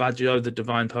 Roberto Baggio, the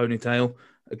Divine Ponytail.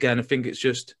 Again, I think it's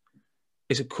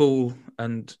a cool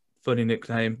and funny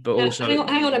nickname, but also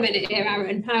hang on a minute here,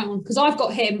 Aaron. Hang on, because I've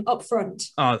got him up front.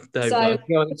 Oh, there we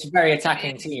go. It's a very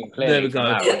attacking team. Clearly, there we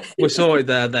go. We're sorted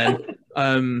there then.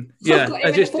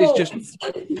 It's just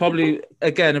probably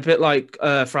again a bit like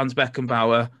Franz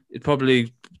Beckenbauer. It's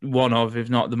probably one of, if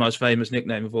not the most famous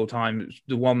nickname of all time. It's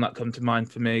the one that come to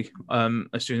mind for me.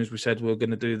 As soon as we said we were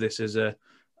going to do this as a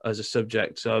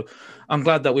subject, so I'm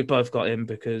glad that we both got him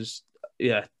because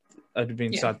I'd have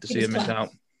been sad to see him miss out.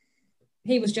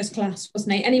 He was just class,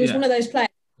 wasn't he? And he was one of those players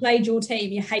who played your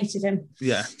team, you hated him.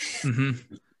 Yeah. Mm-hmm.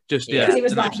 He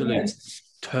was an absolute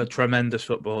tremendous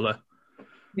footballer.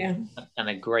 Yeah. And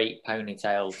a great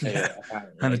ponytail too,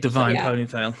 apparently. And a divine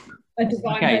ponytail. A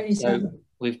divine ponytail. So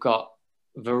we've got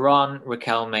Veron,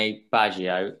 Riquelme,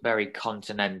 Baggio, very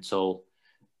continental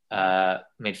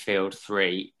midfield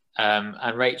 3.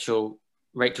 And Rachel's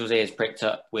ears pricked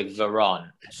up with Veron.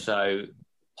 So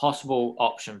possible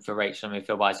option for Rachel in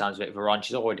midfield by the sounds of it. Veron,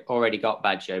 she's already got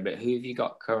Baggio, but who have you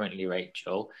got currently,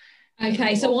 Rachel?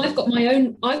 Okay, so I've got my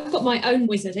own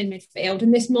wizard in midfield,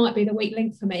 and this might be the weak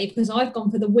link for me because I've gone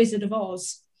for the Wizard of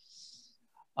Oz.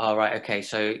 All right, okay,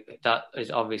 so that is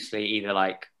obviously either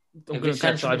like I'm going to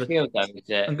guess midfield, though, is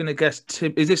it? I'm going to guess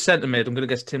Tim. Is this centre mid? I'm going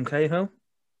to guess Tim Cahill.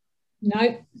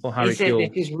 No. Or Harry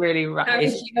Kewell. This is really Harry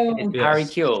Kewell. Harry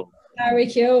Kewell. Harry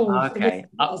Kewell. Okay.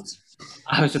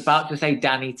 I was about to say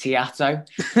Danny Tiatto.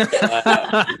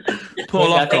 Poor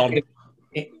Lockon.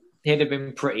 He'd have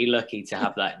been pretty lucky to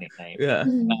have that nickname.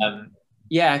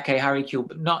 Yeah. Okay, Harry Kewell,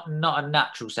 but not a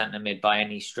natural centre mid by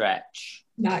any stretch.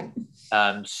 No.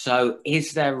 So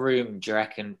is there room, do you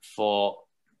reckon, for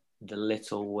the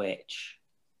Little Witch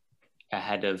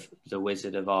ahead of the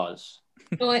Wizard of Oz?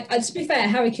 Well, to be fair,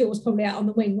 Harry Kewell was probably out on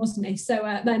the wing, wasn't he?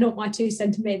 So they're not my 2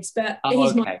 centre mids, but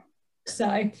he's my.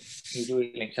 So he's a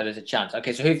weak link, so there's a chance.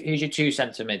 Okay, so who's your 2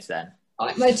 centre mids then?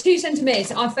 Right, my 2 centre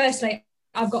mids. I've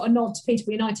got a nod to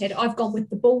Peterborough United. I've gone with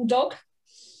the Bulldog.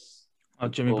 Oh,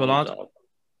 Jimmy Bullard.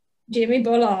 Jimmy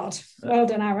Bullard. Well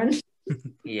done, Aaron.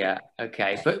 Yeah,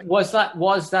 okay. But was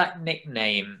that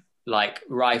nickname like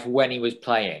rife when he was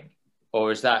playing?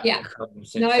 Or is that come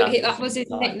since that was his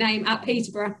nickname at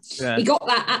Peterborough. Yeah. He got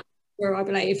that at Peterborough, I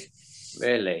believe.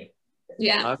 Really?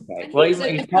 Yeah. Okay. Well, he's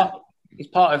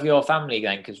part of your family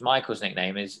then, because Michael's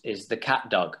nickname is the cat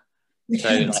dog.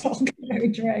 So, so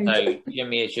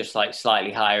Jimmy is just like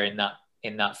slightly higher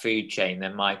in that food chain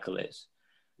than Michael is.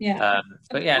 Yeah.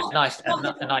 But yeah, it's nice.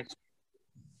 A nice.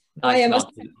 I think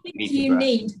you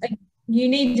need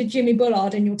a Jimmy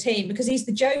Bullard in your team because he's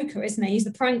the joker, isn't he? He's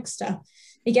the prankster.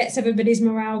 He gets everybody's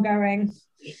morale going.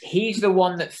 He's the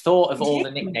one that thought of all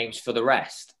the nicknames for the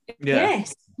rest. Yeah.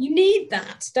 Yes, you need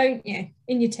that, don't you,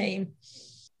 in your team?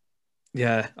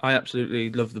 Yeah, I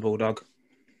absolutely love the Bulldog.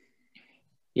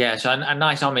 Yeah, so a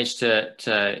nice homage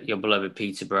to your beloved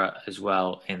Peterborough as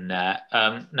well in there.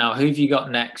 Now, who have you got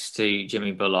next to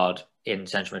Jimmy Bullard in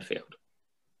central midfield?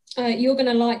 You're going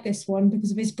to like this one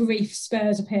because of his brief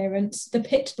Spurs appearance, the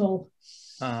Pitbull.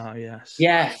 Ah, yes.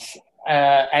 Yes,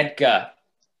 Edgar.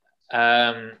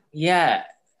 Yeah.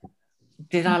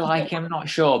 Did I like him? Not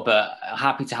sure, but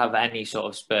happy to have any sort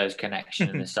of Spurs connection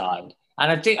in the side.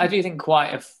 And I do think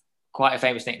quite a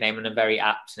famous nickname and a very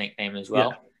apt nickname as well.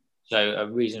 Yeah. So a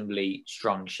reasonably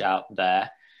strong shout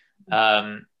there.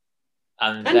 And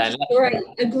then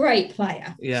a great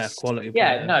player. Yeah, quality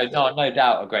player. Yeah, no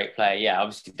doubt a great player. Yeah,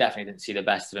 obviously definitely didn't see the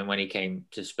best of him when he came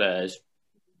to Spurs.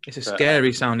 It's a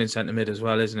scary sounding centre mid as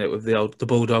well, isn't it? With the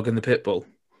Bulldog and the Pitbull.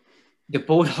 The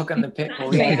Bulldog and the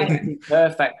Pitbull, yeah,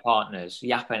 perfect partners,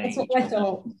 yapping. That's what I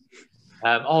thought.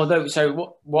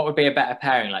 So what would be a better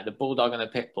pairing, like the Bulldog and the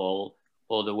Pitbull,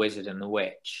 or the Wizard and the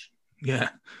Witch? Yeah,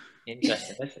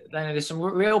 interesting. There's some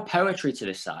real poetry to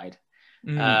this side.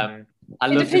 I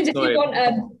love depends if you want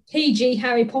a PG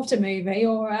Harry Potter movie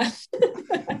or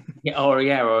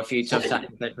or a few tough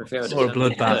tackles midfield or a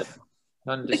bloodbath.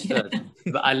 Understood.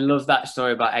 But I love that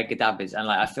story about Edgar Davids, and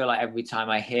I feel like every time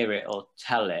I hear it or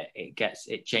tell it,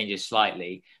 it changes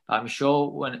slightly. But I'm sure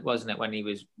when he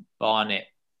was Barnet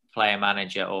player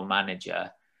manager or manager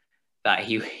that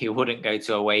he wouldn't go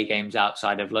to away games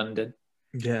outside of London.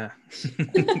 Yeah.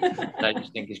 I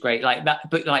just think it's great. Like that,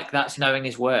 but that's knowing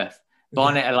his worth.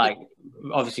 Barnet are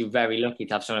obviously very lucky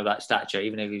to have someone of that stature,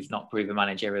 even if he's not proven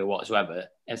managerial whatsoever,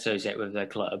 associate with their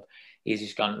club. He's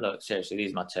just gone, look, seriously,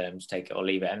 these are my terms, take it or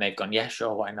leave it. And they've gone, yeah,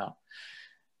 sure, why not?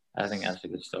 I think that's a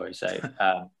good story. So,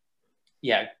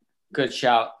 yeah, good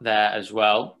shout there as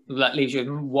well. That leaves you with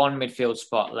one midfield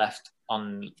spot left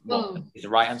on is the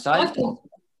right-hand side?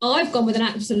 I've gone with an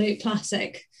absolute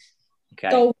classic. Okay.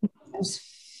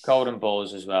 Golden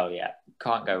Balls as well, yeah.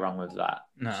 Can't go wrong with that.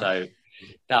 No. So,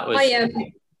 that was...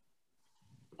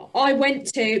 I went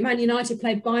to Man United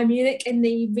played Bayern Munich in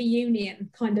the reunion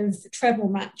kind of treble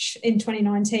match in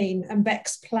 2019 and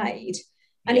Bex played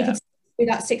and he could do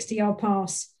that 60-yard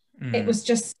pass. It was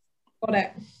just got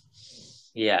it.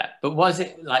 Yeah, but was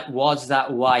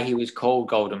that why he was called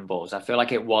Golden Balls? I feel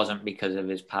like it wasn't because of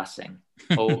his passing.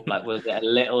 Or was it a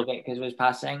little bit because of his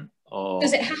passing? Or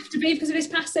does it have to be because of his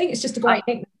passing? It's just a great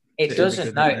nickname. It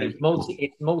doesn't. No,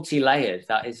 it's multi-layered.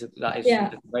 That is a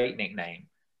great nickname.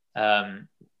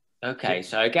 Okay,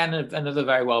 so again, another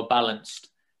very well balanced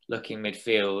looking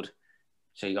midfield.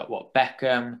 So you got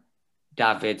Beckham,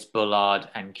 Davids, Bullard,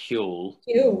 and Kuehl.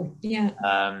 Yeah.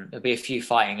 There'll be a few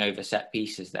fighting over set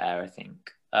pieces there, I think.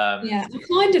 I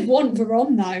kind of want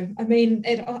Veron though. I mean,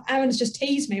 Aaron's just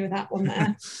teased me with that one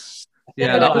there.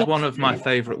 Yeah, that was one of my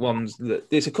favourite ones. I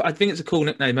think it's a cool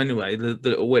nickname anyway, the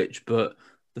Little Witch, but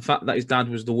the fact that his dad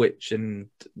was the Witch and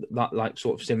that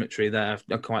sort of symmetry there,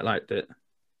 I quite liked it.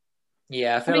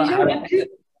 Yeah, I feel like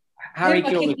Harry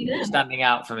Kuehl was standing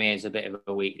out for me as a bit of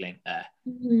a weak link there.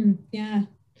 Yeah.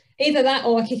 Either that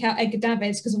or I kick out Edgar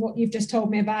Davids because of what you've just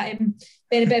told me about him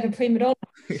being a bit of a prima donna.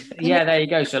 Yeah, there you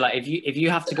go. So if you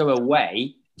have to go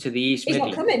away to the East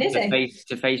Midlands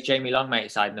to face Jamie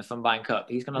Longmate's side in the Funbine Cup,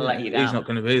 he's going to let you down. He's not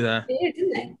going to be there. It is,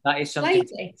 isn't it? That is something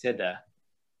to consider.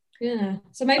 Yeah.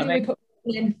 So maybe we put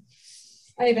him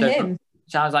over him.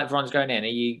 Sounds like Veron's going in.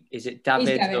 Is it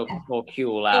Davids or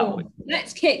Kuehl out?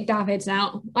 Let's kick Davids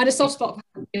out. I had a soft spot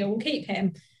for Kuehl. We'll keep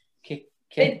him.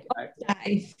 Kicking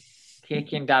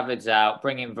Davids out,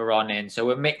 bringing Veron in. So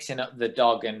we're mixing up the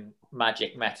dog and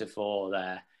magic metaphor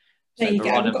there. So there you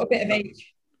go. We've got a bit of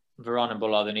each. Veron and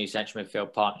Bull are the new central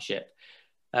midfield partnership.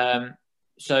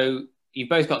 So you've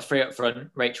both got three up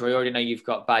front. Rachel, we already know you've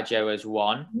got Badjo as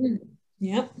one.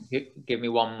 Yeah. Give me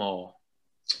one more.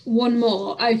 One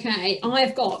more. Okay.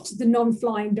 I've got the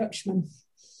non-flying Dutchman.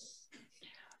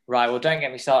 Right. Well, don't get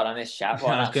me started on this chap.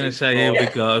 I was going to say, here we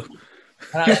go.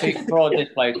 An absolute fraud this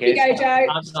bloke is. Go, Joe.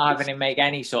 I'm not having him make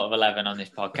any sort of 11 on this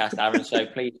podcast, Aaron, so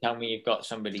please tell me you've got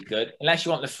somebody good. Unless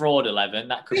you want the fraud 11,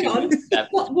 that could Hang be...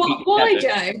 on. Why,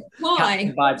 Joe?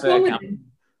 Why? By Bergkamp.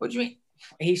 What do you mean?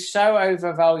 He's so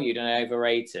overvalued and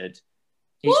overrated.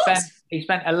 He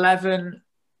spent 11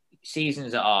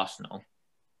 seasons at Arsenal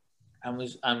and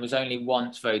was only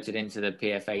once voted into the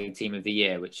PFA Team of the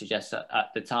Year, which suggests that at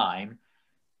the time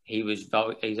he's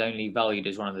only valued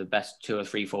as one of the best 2 or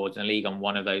 3 forwards in the league on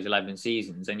one of those 11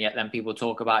 seasons, and yet then people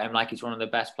talk about him like he's one of the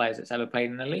best players that's ever played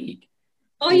in the league.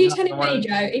 Are you telling me,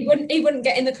 Joe, he wouldn't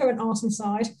get in the current Arsenal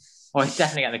side? Well, he's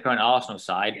definitely getting the current Arsenal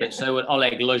side, but so would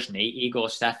Oleg Luzhny, Igor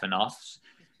Stefanovs,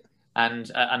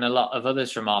 and a lot of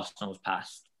others from Arsenal's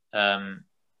past.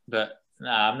 But no,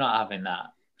 I'm not having that.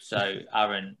 So,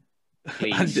 Aaron,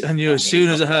 please. And you, as soon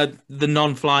as I heard the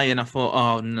non-flying, I thought,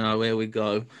 oh no, here we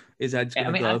go. His head's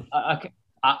going to go.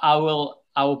 I will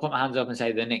put my hands up and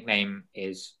say the nickname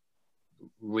is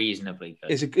reasonably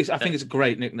good. I think it's a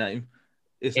great nickname.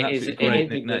 It's an absolutely great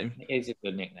nickname. It is a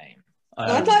good nickname.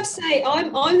 I'd like to say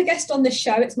I'm the guest on this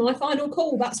show. It's my final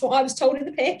call. That's what I was told in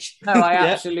the pitch. No, I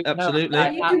absolutely. You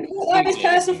can put those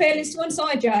personal feelings to one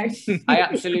side, Joe. I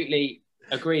absolutely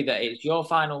agree that it's your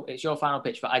final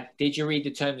pitch. But did you read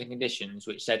the terms and conditions,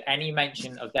 which said any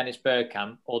mention of Dennis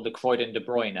Bergkamp or the Croydon De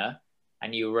Bruyne,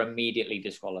 and you were immediately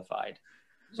disqualified.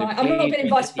 So right, I'm not being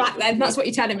invited back then. That's what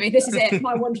you're telling me. This is it.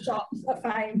 My one shot at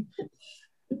fame.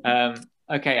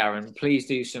 Okay, Aaron, please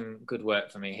do some good work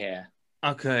for me here.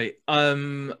 Okay.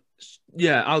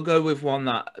 Yeah, I'll go with one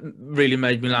that really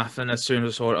made me laugh, and as soon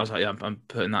as I saw it, I was like, yeah, I'm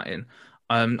putting that in.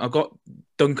 I got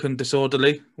Duncan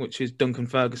Disorderly, which is Duncan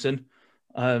Ferguson.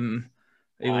 He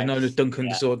was known as Duncan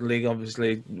Disorderly,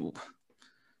 obviously,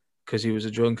 because he was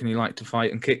a drunk and he liked to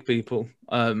fight and kick people.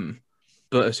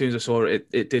 But as soon as I saw it,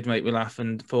 it did make me laugh,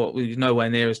 and thought, well, he's nowhere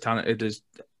near as talented as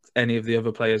any of the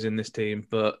other players in this team,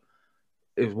 but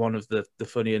it was one of the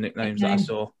funnier nicknames that I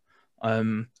saw.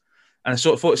 And I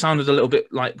sort of thought it sounded a little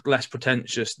bit like less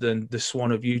pretentious than the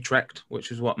Swan of Utrecht,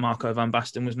 which is what Marco van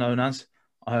Basten was known as.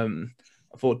 I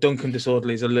thought Duncan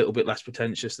Disorderly is a little bit less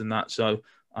pretentious than that, so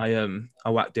I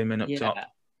whacked him in up top.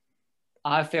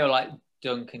 I feel like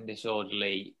Duncan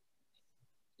Disorderly,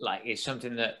 is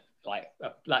something that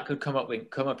that could come up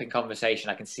in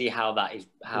conversation. I can see how that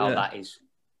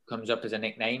comes up as a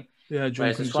nickname. Yeah,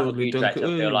 Duncan Disorderly. I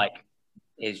feel like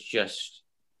is just.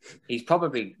 He's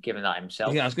probably given that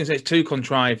himself. Yeah, I was going to say it's too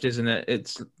contrived, isn't it?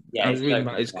 It's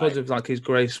because of his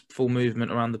graceful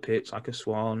movement around the pitch, like a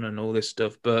swan and all this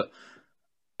stuff. But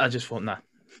I just thought, nah,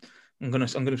 I'm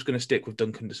just going to stick with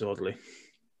Duncan Disorderly.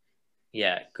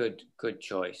 Yeah, good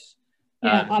choice.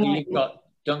 Yeah, you've got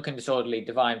Duncan Disorderly,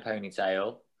 Divine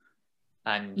Ponytail,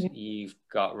 and you've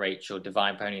got Rachel,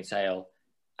 Divine Ponytail,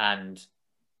 and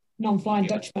non-flying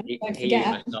Dutchman. He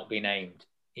must not be named.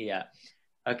 Yeah.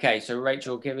 Okay, so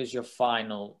Rachel, give us your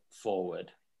final forward.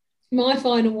 My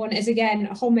final one is, again,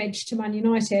 a homage to Man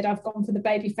United. I've gone for the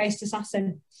baby-faced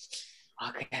assassin.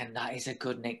 Again, that is a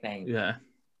good nickname.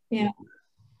 Yeah.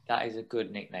 That is a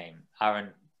good nickname. Aaron.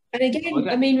 And again,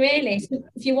 I mean, really,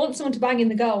 if you want someone to bang in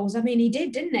the goals, I mean, he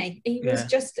did, didn't he? He was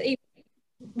just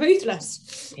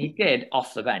ruthless. He did,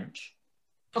 off the bench.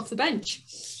 Off the bench.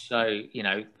 So,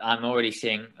 I'm already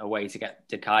seeing a way to get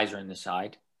De Keyser in the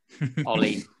side.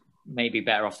 Ollie... maybe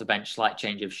better off the bench, slight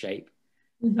change of shape.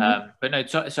 Mm-hmm. But no,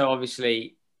 so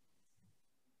obviously,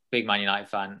 big Man United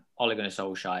fan, Ole Gunnar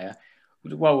Solskjaer.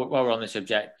 While we're on the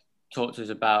subject, talk to us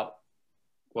about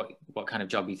what kind of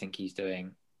job you think he's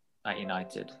doing at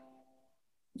United.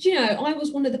 Do you know, I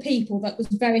was one of the people that was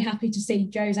very happy to see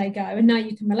Jose go, and now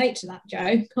you can relate to that,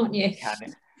 Joe, can't you?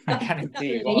 I can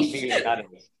indeed. What a feeling that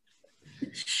is.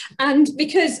 And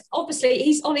because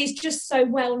obviously Ollie's just so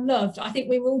well loved, I think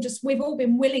we've all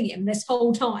been willing him this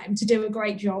whole time to do a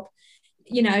great job.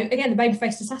 Again, the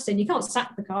baby-faced assassin, you can't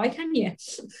sack the guy, can you?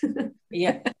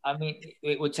 Yeah, I mean,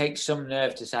 it would take some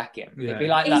nerve to sack him. Yeah. It'd be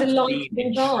like he's that a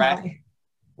likable guy.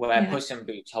 Where Puss in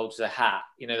Boots holds the hat,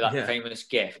 that famous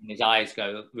gif, and his eyes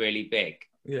go really big.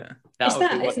 Yeah, that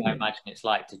would be what I imagine it's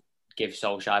like to give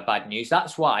Solskjaer bad news.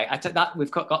 That's why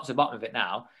we've got to the bottom of it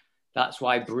now. That's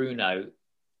why Bruno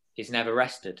is never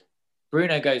rested.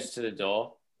 Bruno goes to the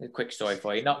door. A quick story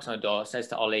for you. Knocks on the door, says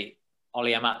to Ollie,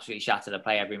 I'm absolutely shattered. I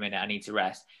play every minute. I need to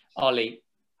rest. Ollie,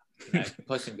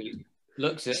 Puss in Boots,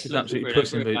 looks at Bruno,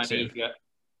 Puss in Boots.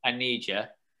 I need you.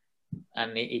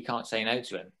 And he can't say no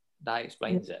to him. That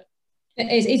explains it. It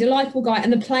is. He's a likeable guy,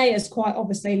 and the players quite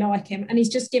obviously like him. And he's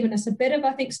just given us a bit of,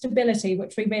 I think, stability,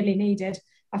 which we really needed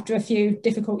after a few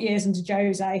difficult years under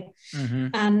Jose. Mm-hmm.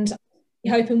 And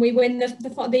hoping we win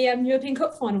the European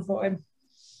Cup final for him.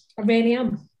 I really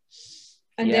am.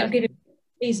 And they'll give him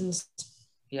reasons.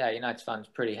 Yeah, United fans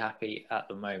pretty happy at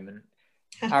the moment.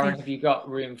 Happy. Aaron, have you got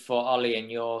room for Ollie in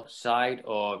your side,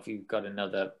 or have you got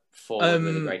another forward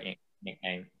with a great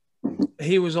nickname?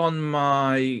 He was on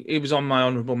my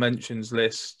honourable mentions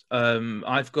list.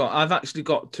 I've actually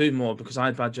got two more because I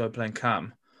had Badjo playing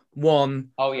Cam.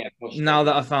 One, oh yeah, of course. Now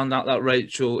that I found out that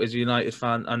Rachel is a United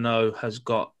fan, I know has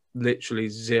got literally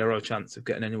zero chance of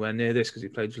getting anywhere near this because he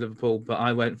played for Liverpool. But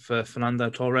I went for Fernando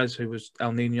Torres, who was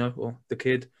El Nino or the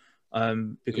kid,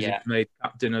 because he made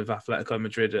captain of Atletico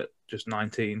Madrid at just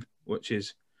 19, which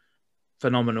is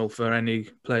phenomenal for any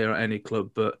player at any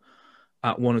club. But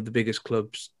at one of the biggest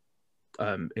clubs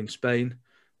in Spain,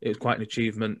 it was quite an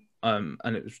achievement. And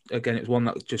it was one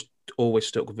that just always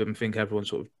stuck with him. I think everyone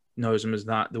sort of knows him as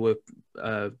that. There were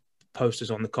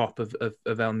posters on the Kop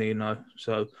of El Nino,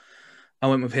 so I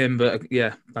went with him. But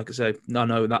yeah, like I say, I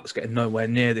know that's getting nowhere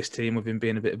near this team with him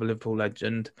being a bit of a Liverpool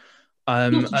legend.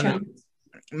 And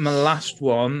my last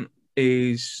one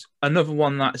is another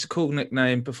one that's a cool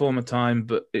nickname before my time,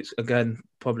 but it's again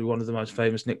probably one of the most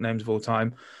famous nicknames of all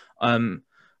time.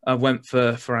 I went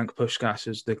for Ferenc Puskás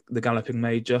as the Galloping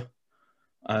Major,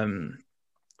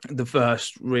 the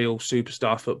first real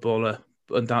superstar footballer,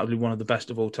 undoubtedly one of the best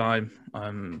of all time.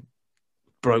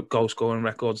 Broke goal scoring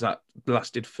records that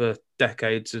lasted for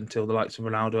decades until the likes of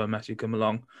Ronaldo and Messi come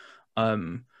along.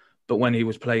 But when he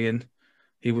was playing,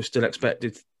 he was still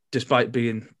expected, despite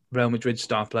being Real Madrid's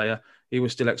star player, he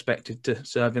was still expected to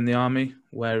serve in the army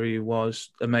where he was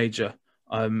a major.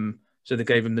 So they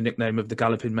gave him the nickname of the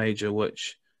Galloping Major,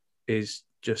 which is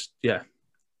just,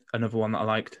 another one that I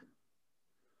liked.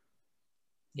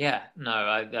 Yeah,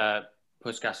 no,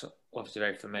 Puskás obviously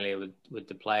very familiar with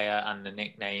the player and the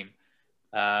nickname.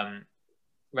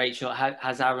 Rachel,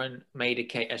 has Aaron made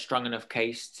a strong enough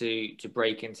case to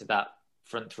break into that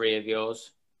front three of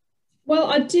yours?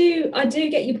 Well, I do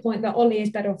get your point that Ollie is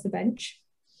better off the bench.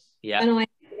 Yeah. And I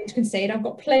concede. I've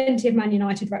got plenty of Man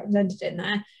United represented in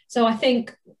there. So I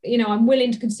think, I'm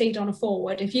willing to concede on a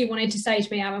forward. If you wanted to say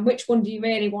to me, Aaron, which one do you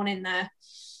really want in there?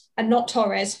 And not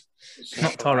Torres.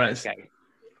 Not Torres. Okay.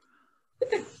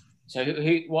 So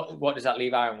what does that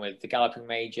leave Aaron with? The Galloping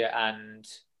Major and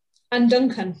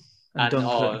Duncan.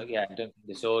 Duncan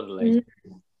Disorderly.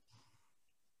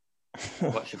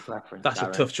 What's your preference? That's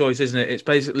Aaron? A tough choice, isn't it? It's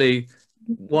basically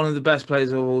one of the best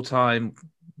players of all time,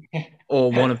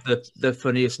 or one of the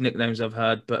funniest nicknames I've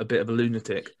heard, but a bit of a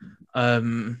lunatic.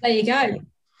 There you go.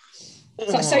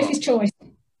 It's like Sophie's choice.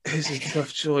 It's a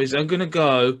tough choice. I'm gonna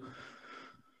go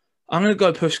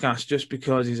Puskás just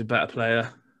because he's a better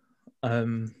player.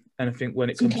 And I think when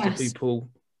it comes to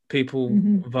people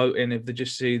voting, if they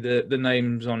just see the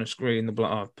names on a screen, they'll be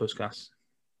like, oh, Puskás.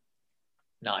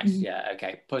 Nice, yeah,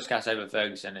 okay. Puskás over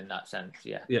Ferguson in that sense,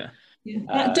 yeah.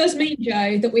 That does mean,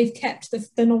 Joe, that we've kept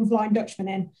the non-flying Dutchman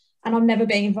in, and I'm never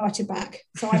being invited back.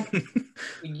 So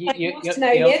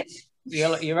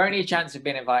your only chance of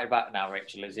being invited back now,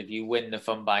 Rachel, is if you win the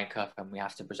Fun Buying Cup and we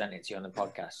have to present it to you on the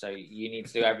podcast. So you need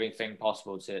to do everything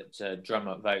possible to drum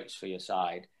up votes for your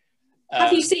side.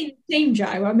 Have you seen the team,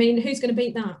 Joe? I mean, who's going to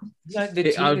beat that? No,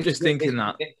 I'm just thinking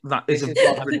that is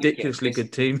a ridiculously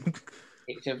good team.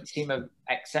 It's a team of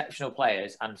exceptional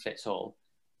players and Fitz Hall,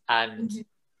 and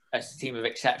a team of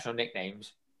exceptional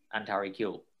nicknames and Harry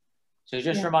Kewell. So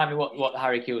just remind me what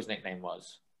Harry Kewell's nickname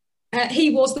was.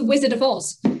 He was the Wizard of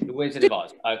Oz. The Wizard of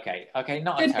Oz. Okay,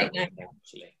 not a terrible nickname,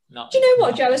 actually. Do you know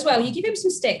what, Joe, as well? You give him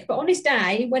some stick, but on his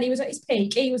day, when he was at his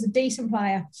peak, he was a decent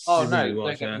player. Oh, no,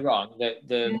 don't get me wrong.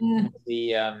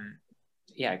 The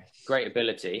great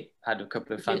ability. Had a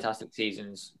couple of fantastic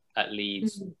seasons at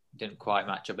Leeds. Didn't quite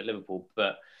match up at Liverpool,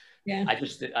 but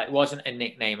it wasn't a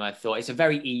nickname I thought. It's a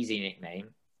very easy nickname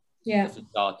for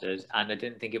starters, and I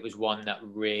didn't think it was one that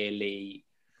really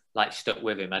stuck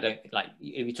with him. I don't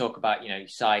if you talk about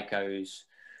psychos,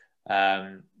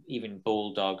 even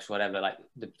bulldogs, whatever,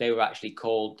 they were actually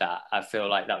called that. I feel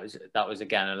like that was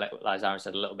again, as Aaron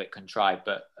said, a little bit contrived,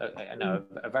 but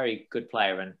a very good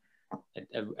player and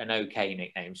an okay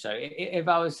nickname. So if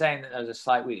I was saying that there was a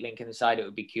slight weak link in the side, it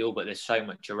would be Kewell, but there's so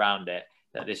much around it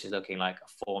that this is looking like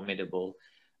a formidable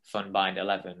fun-bind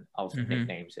 11 of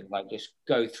nicknames. And if I just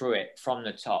go through it from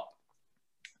the top.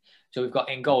 So we've got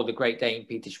in goal the Great Dane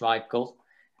Peter Schmeichel,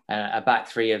 a back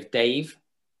three of Dave,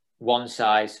 One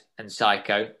Size and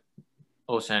Psycho,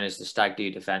 also known as the Stag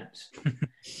Do defence.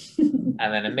 And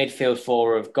then a midfield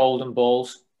four of Golden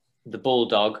Balls, the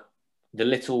Bulldog, the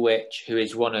Little Witch, who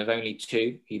is one of only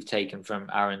two you've taken from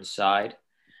Aaron's side.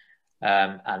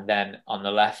 And then on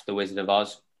the left, the Wizard of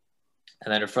Oz.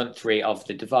 And then a front three of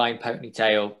the Divine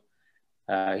Ponytail.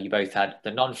 You both had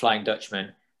the Non-Flying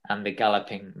Dutchman and the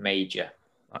Galloping Major.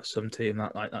 That's some team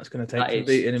that's going to take some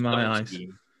beating in my eyes.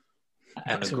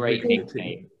 And a great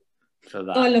nickname for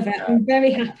that. I love it. I'm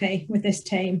very happy with this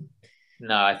team.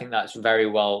 No, I think that's very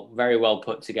well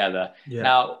put together. Yeah.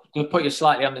 Now, to put you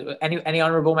slightly on any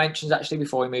honourable mentions actually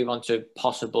before we move on to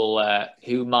possible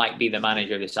who might be the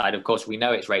manager of this side. Of course, we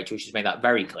know it's Rachel. She's made that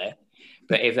very clear.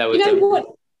 But if there was,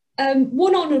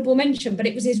 one honourable mention, but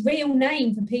it was his real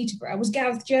name for Peterborough was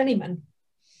Gareth Jellyman.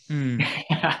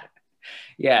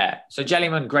 Yeah. So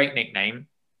Jellyman, great nickname.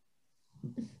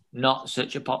 Not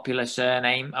such a popular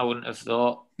surname, I wouldn't have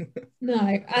thought.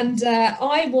 No, and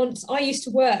I used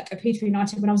to work at Peterborough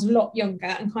United when I was a lot younger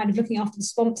and kind of looking after the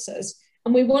sponsors.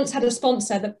 And we once had a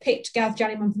sponsor that picked Gareth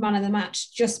Jellyman for man of the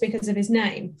match just because of his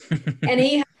name. And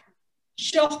he had a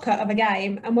shocker of a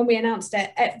game. And when we announced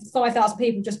it, 5,000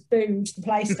 people just booed the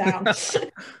place down.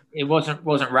 It wasn't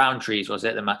Roundtrees, was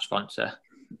it, the match sponsor?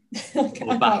 We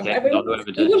wouldn't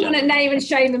want to name and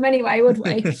shame them anyway, would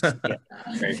we?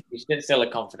 There's still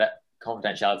a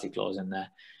confidentiality clause in there.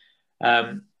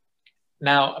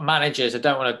 Now, managers, I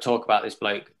don't want to talk about this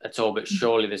bloke at all, but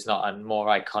surely there's not a more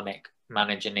iconic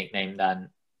manager nickname than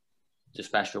the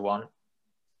special one,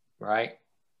 right?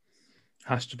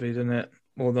 Has to be, doesn't it?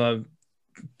 Although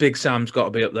Big Sam's got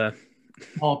to be up there.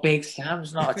 Oh, Big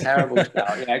Sam's not a terrible shout.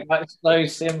 Yeah, it's so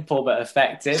simple but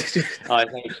effective.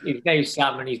 His name's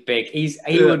Sam and he's big. He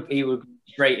would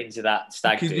straight into that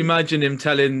stag. Could you imagine him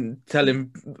telling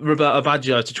Roberto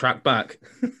Baggio to track back?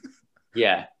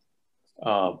 Yeah.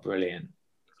 Oh, brilliant.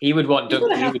 He would want Duncan.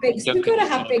 You've got to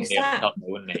have Big Sam,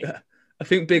 wouldn't he? I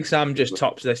think Big Sam just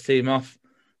tops this team off.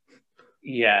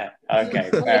 Yeah. Okay.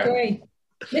 I agree.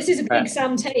 This is a Big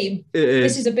Sam team.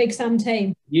 This is a Big Sam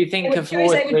team. You think a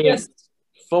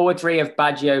forward three of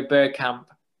Baggio, Bergkamp,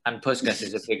 and Puskas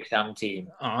is a Big Sam team?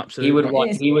 Oh,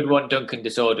 absolutely. He would want Duncan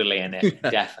Disorderly in it,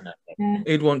 definitely. Yeah.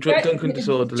 He'd want Duncan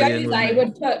Disorderly in. Jose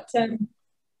would put.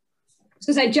 I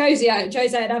was going to say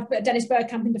Jose would have put Dennis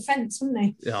Bergkamp in defence, wouldn't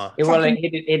he? Yeah. Well,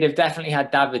 he'd have definitely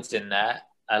had Davids in there,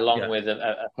 along with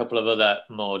a couple of other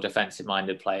more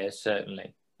defensive-minded players,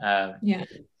 certainly. Yeah.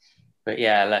 But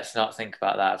yeah, let's not think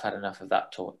about that. I've had enough of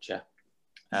that torture.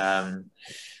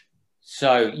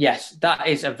 So yes, that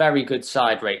is a very good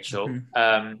side, Rachel.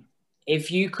 Mm-hmm.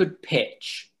 If you could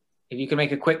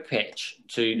make a quick pitch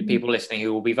to the people listening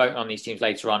who will be voting on these teams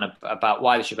later on about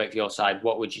why they should vote for your side,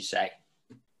 what would you say?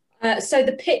 So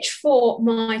the pitch for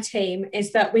my team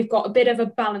is that we've got a bit of a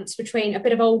balance between a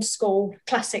bit of old school,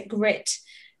 classic grit,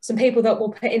 some people that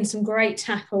will put in some great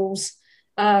tackles,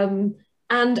 and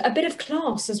a bit of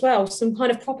class as well, some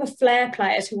kind of proper flair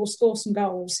players who will score some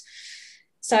goals.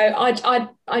 So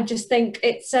I just think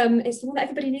it's the one that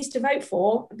everybody needs to vote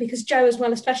for, because Joe as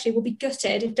well especially will be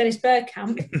gutted if Dennis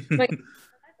Bergkamp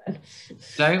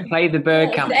don't play the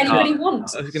Bergkamp card. Anybody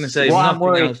wants. I was going to say,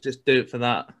 nothing else, just do it for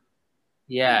that.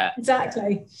 Yeah,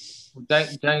 exactly.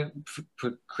 Don't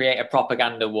create a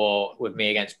propaganda war with me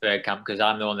against Bergkamp, because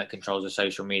I'm the one that controls the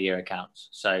social media accounts.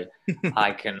 So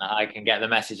I can get the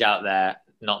message out there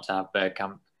not to have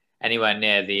Bergkamp anywhere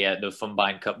near the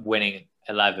Funbine Cup winning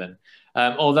 11.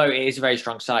 Although it is a very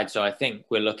strong side, so I think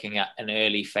we're looking at an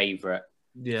early favourite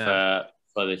for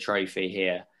the trophy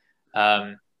here.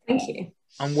 Thank you.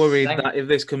 I'm worried that if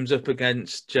this comes up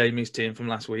against Jamie's team from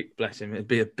last week, bless him, it'd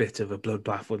be a bit of a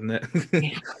bloodbath, wouldn't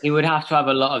it? He would have to have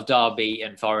a lot of Derby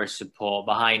and Forest support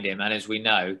behind him, and as we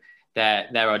know, there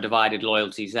are divided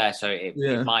loyalties there. So it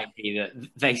might be that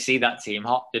they see that team,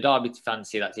 the Derby fans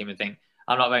see that team and think,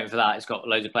 I'm not voting for that. It's got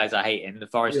loads of players I hate in. The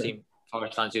Forest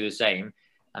fans do the same,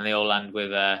 and they all land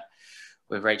with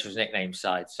Rachel's nickname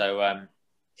side. So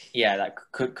that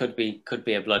could be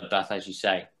a bloodbath, as you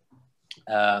say.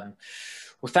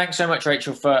 Well, thanks so much,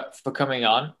 Rachel, for coming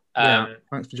on.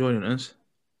 Thanks for joining us.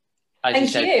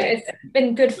 Thank you. It's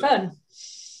been good fun.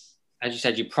 As you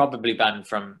said, you're probably banned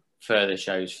from further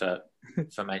shows for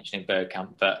mentioning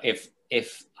Bergkamp. But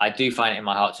if I do find it in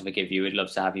my heart to forgive you, we'd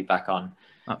love to have you back on.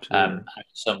 Absolutely.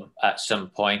 At some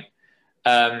point.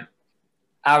 Aaron,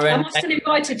 am I still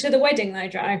invited to the wedding though,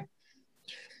 Joe?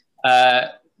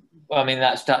 Well, I mean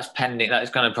that's pending.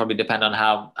 That's going to probably depend on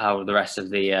how the rest of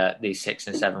these 6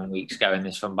 and 7 weeks go in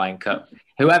this Funbine Cup.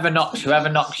 Whoever knocks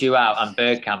you out and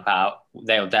Bergkamp out,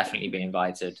 they'll definitely be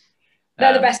invited.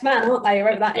 They're the best man, aren't they?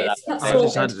 Whoever that is. I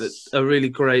just had a really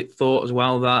great thought as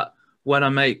well, that when I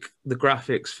make the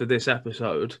graphics for this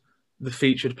episode, the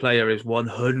featured player is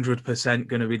 100%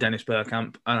 going to be Dennis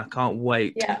Bergkamp, and I can't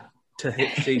wait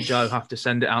to see Joe have to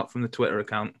send it out from the Twitter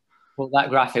account. Well, that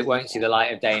graphic won't see the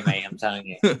light of day, mate. I'm telling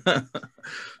you.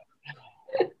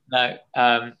 No.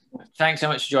 Thanks so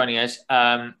much for joining us,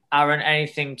 Aaron.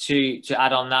 Anything to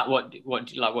add on that? What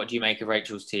do you make of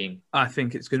Rachel's team? I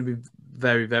think it's going to be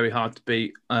very, very hard to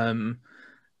beat.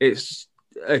 It's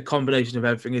a combination of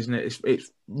everything, isn't it?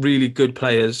 It's really good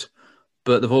players,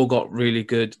 but they've all got really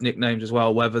good nicknames as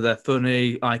well, whether they're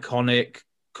funny, iconic,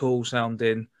 cool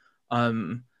sounding.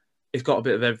 It's got a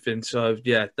bit of everything. So,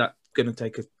 yeah, that's going to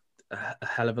take a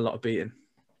hell of a lot of beating.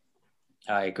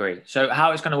 I agree. So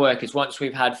how it's going to work is once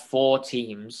we've had 4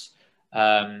 teams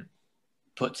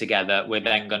put together, we're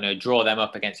then going to draw them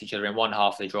up against each other in one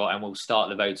half of the draw, and we'll start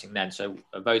the voting then. So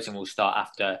voting will start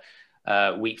after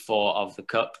week 4 of the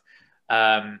Cup.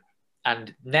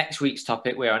 And next week's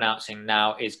topic we're announcing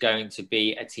now is going to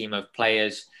be a team of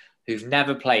players who've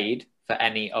never played for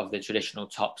any of the traditional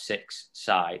top 6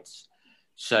 sides.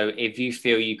 So if you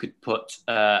feel you could put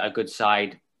a good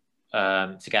side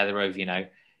together of,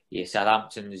 your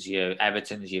Southamptons, your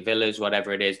Evertons, your Villas,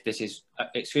 whatever it is, this is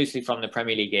exclusively from the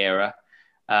Premier League era,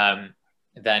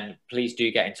 then please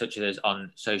do get in touch with us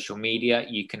on social media.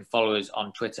 You can follow us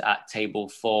on Twitter at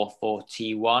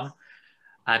Table44T1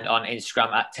 and on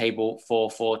Instagram at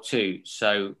Table442.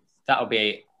 So that'll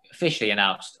be officially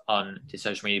announced on the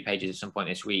social media pages at some point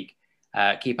this week.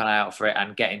 Keep an eye out for it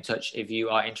and get in touch if you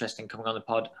are interested in coming on the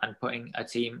pod and putting a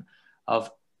team of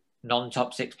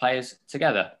non-top 6 players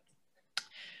together.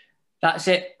 That's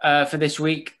it for this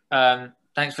week.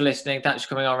 Thanks for listening. Thanks for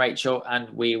coming on, Rachel. And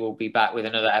we will be back with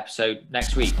another episode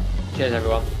next week. Cheers,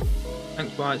 everyone.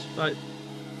 Thanks, guys. Bye.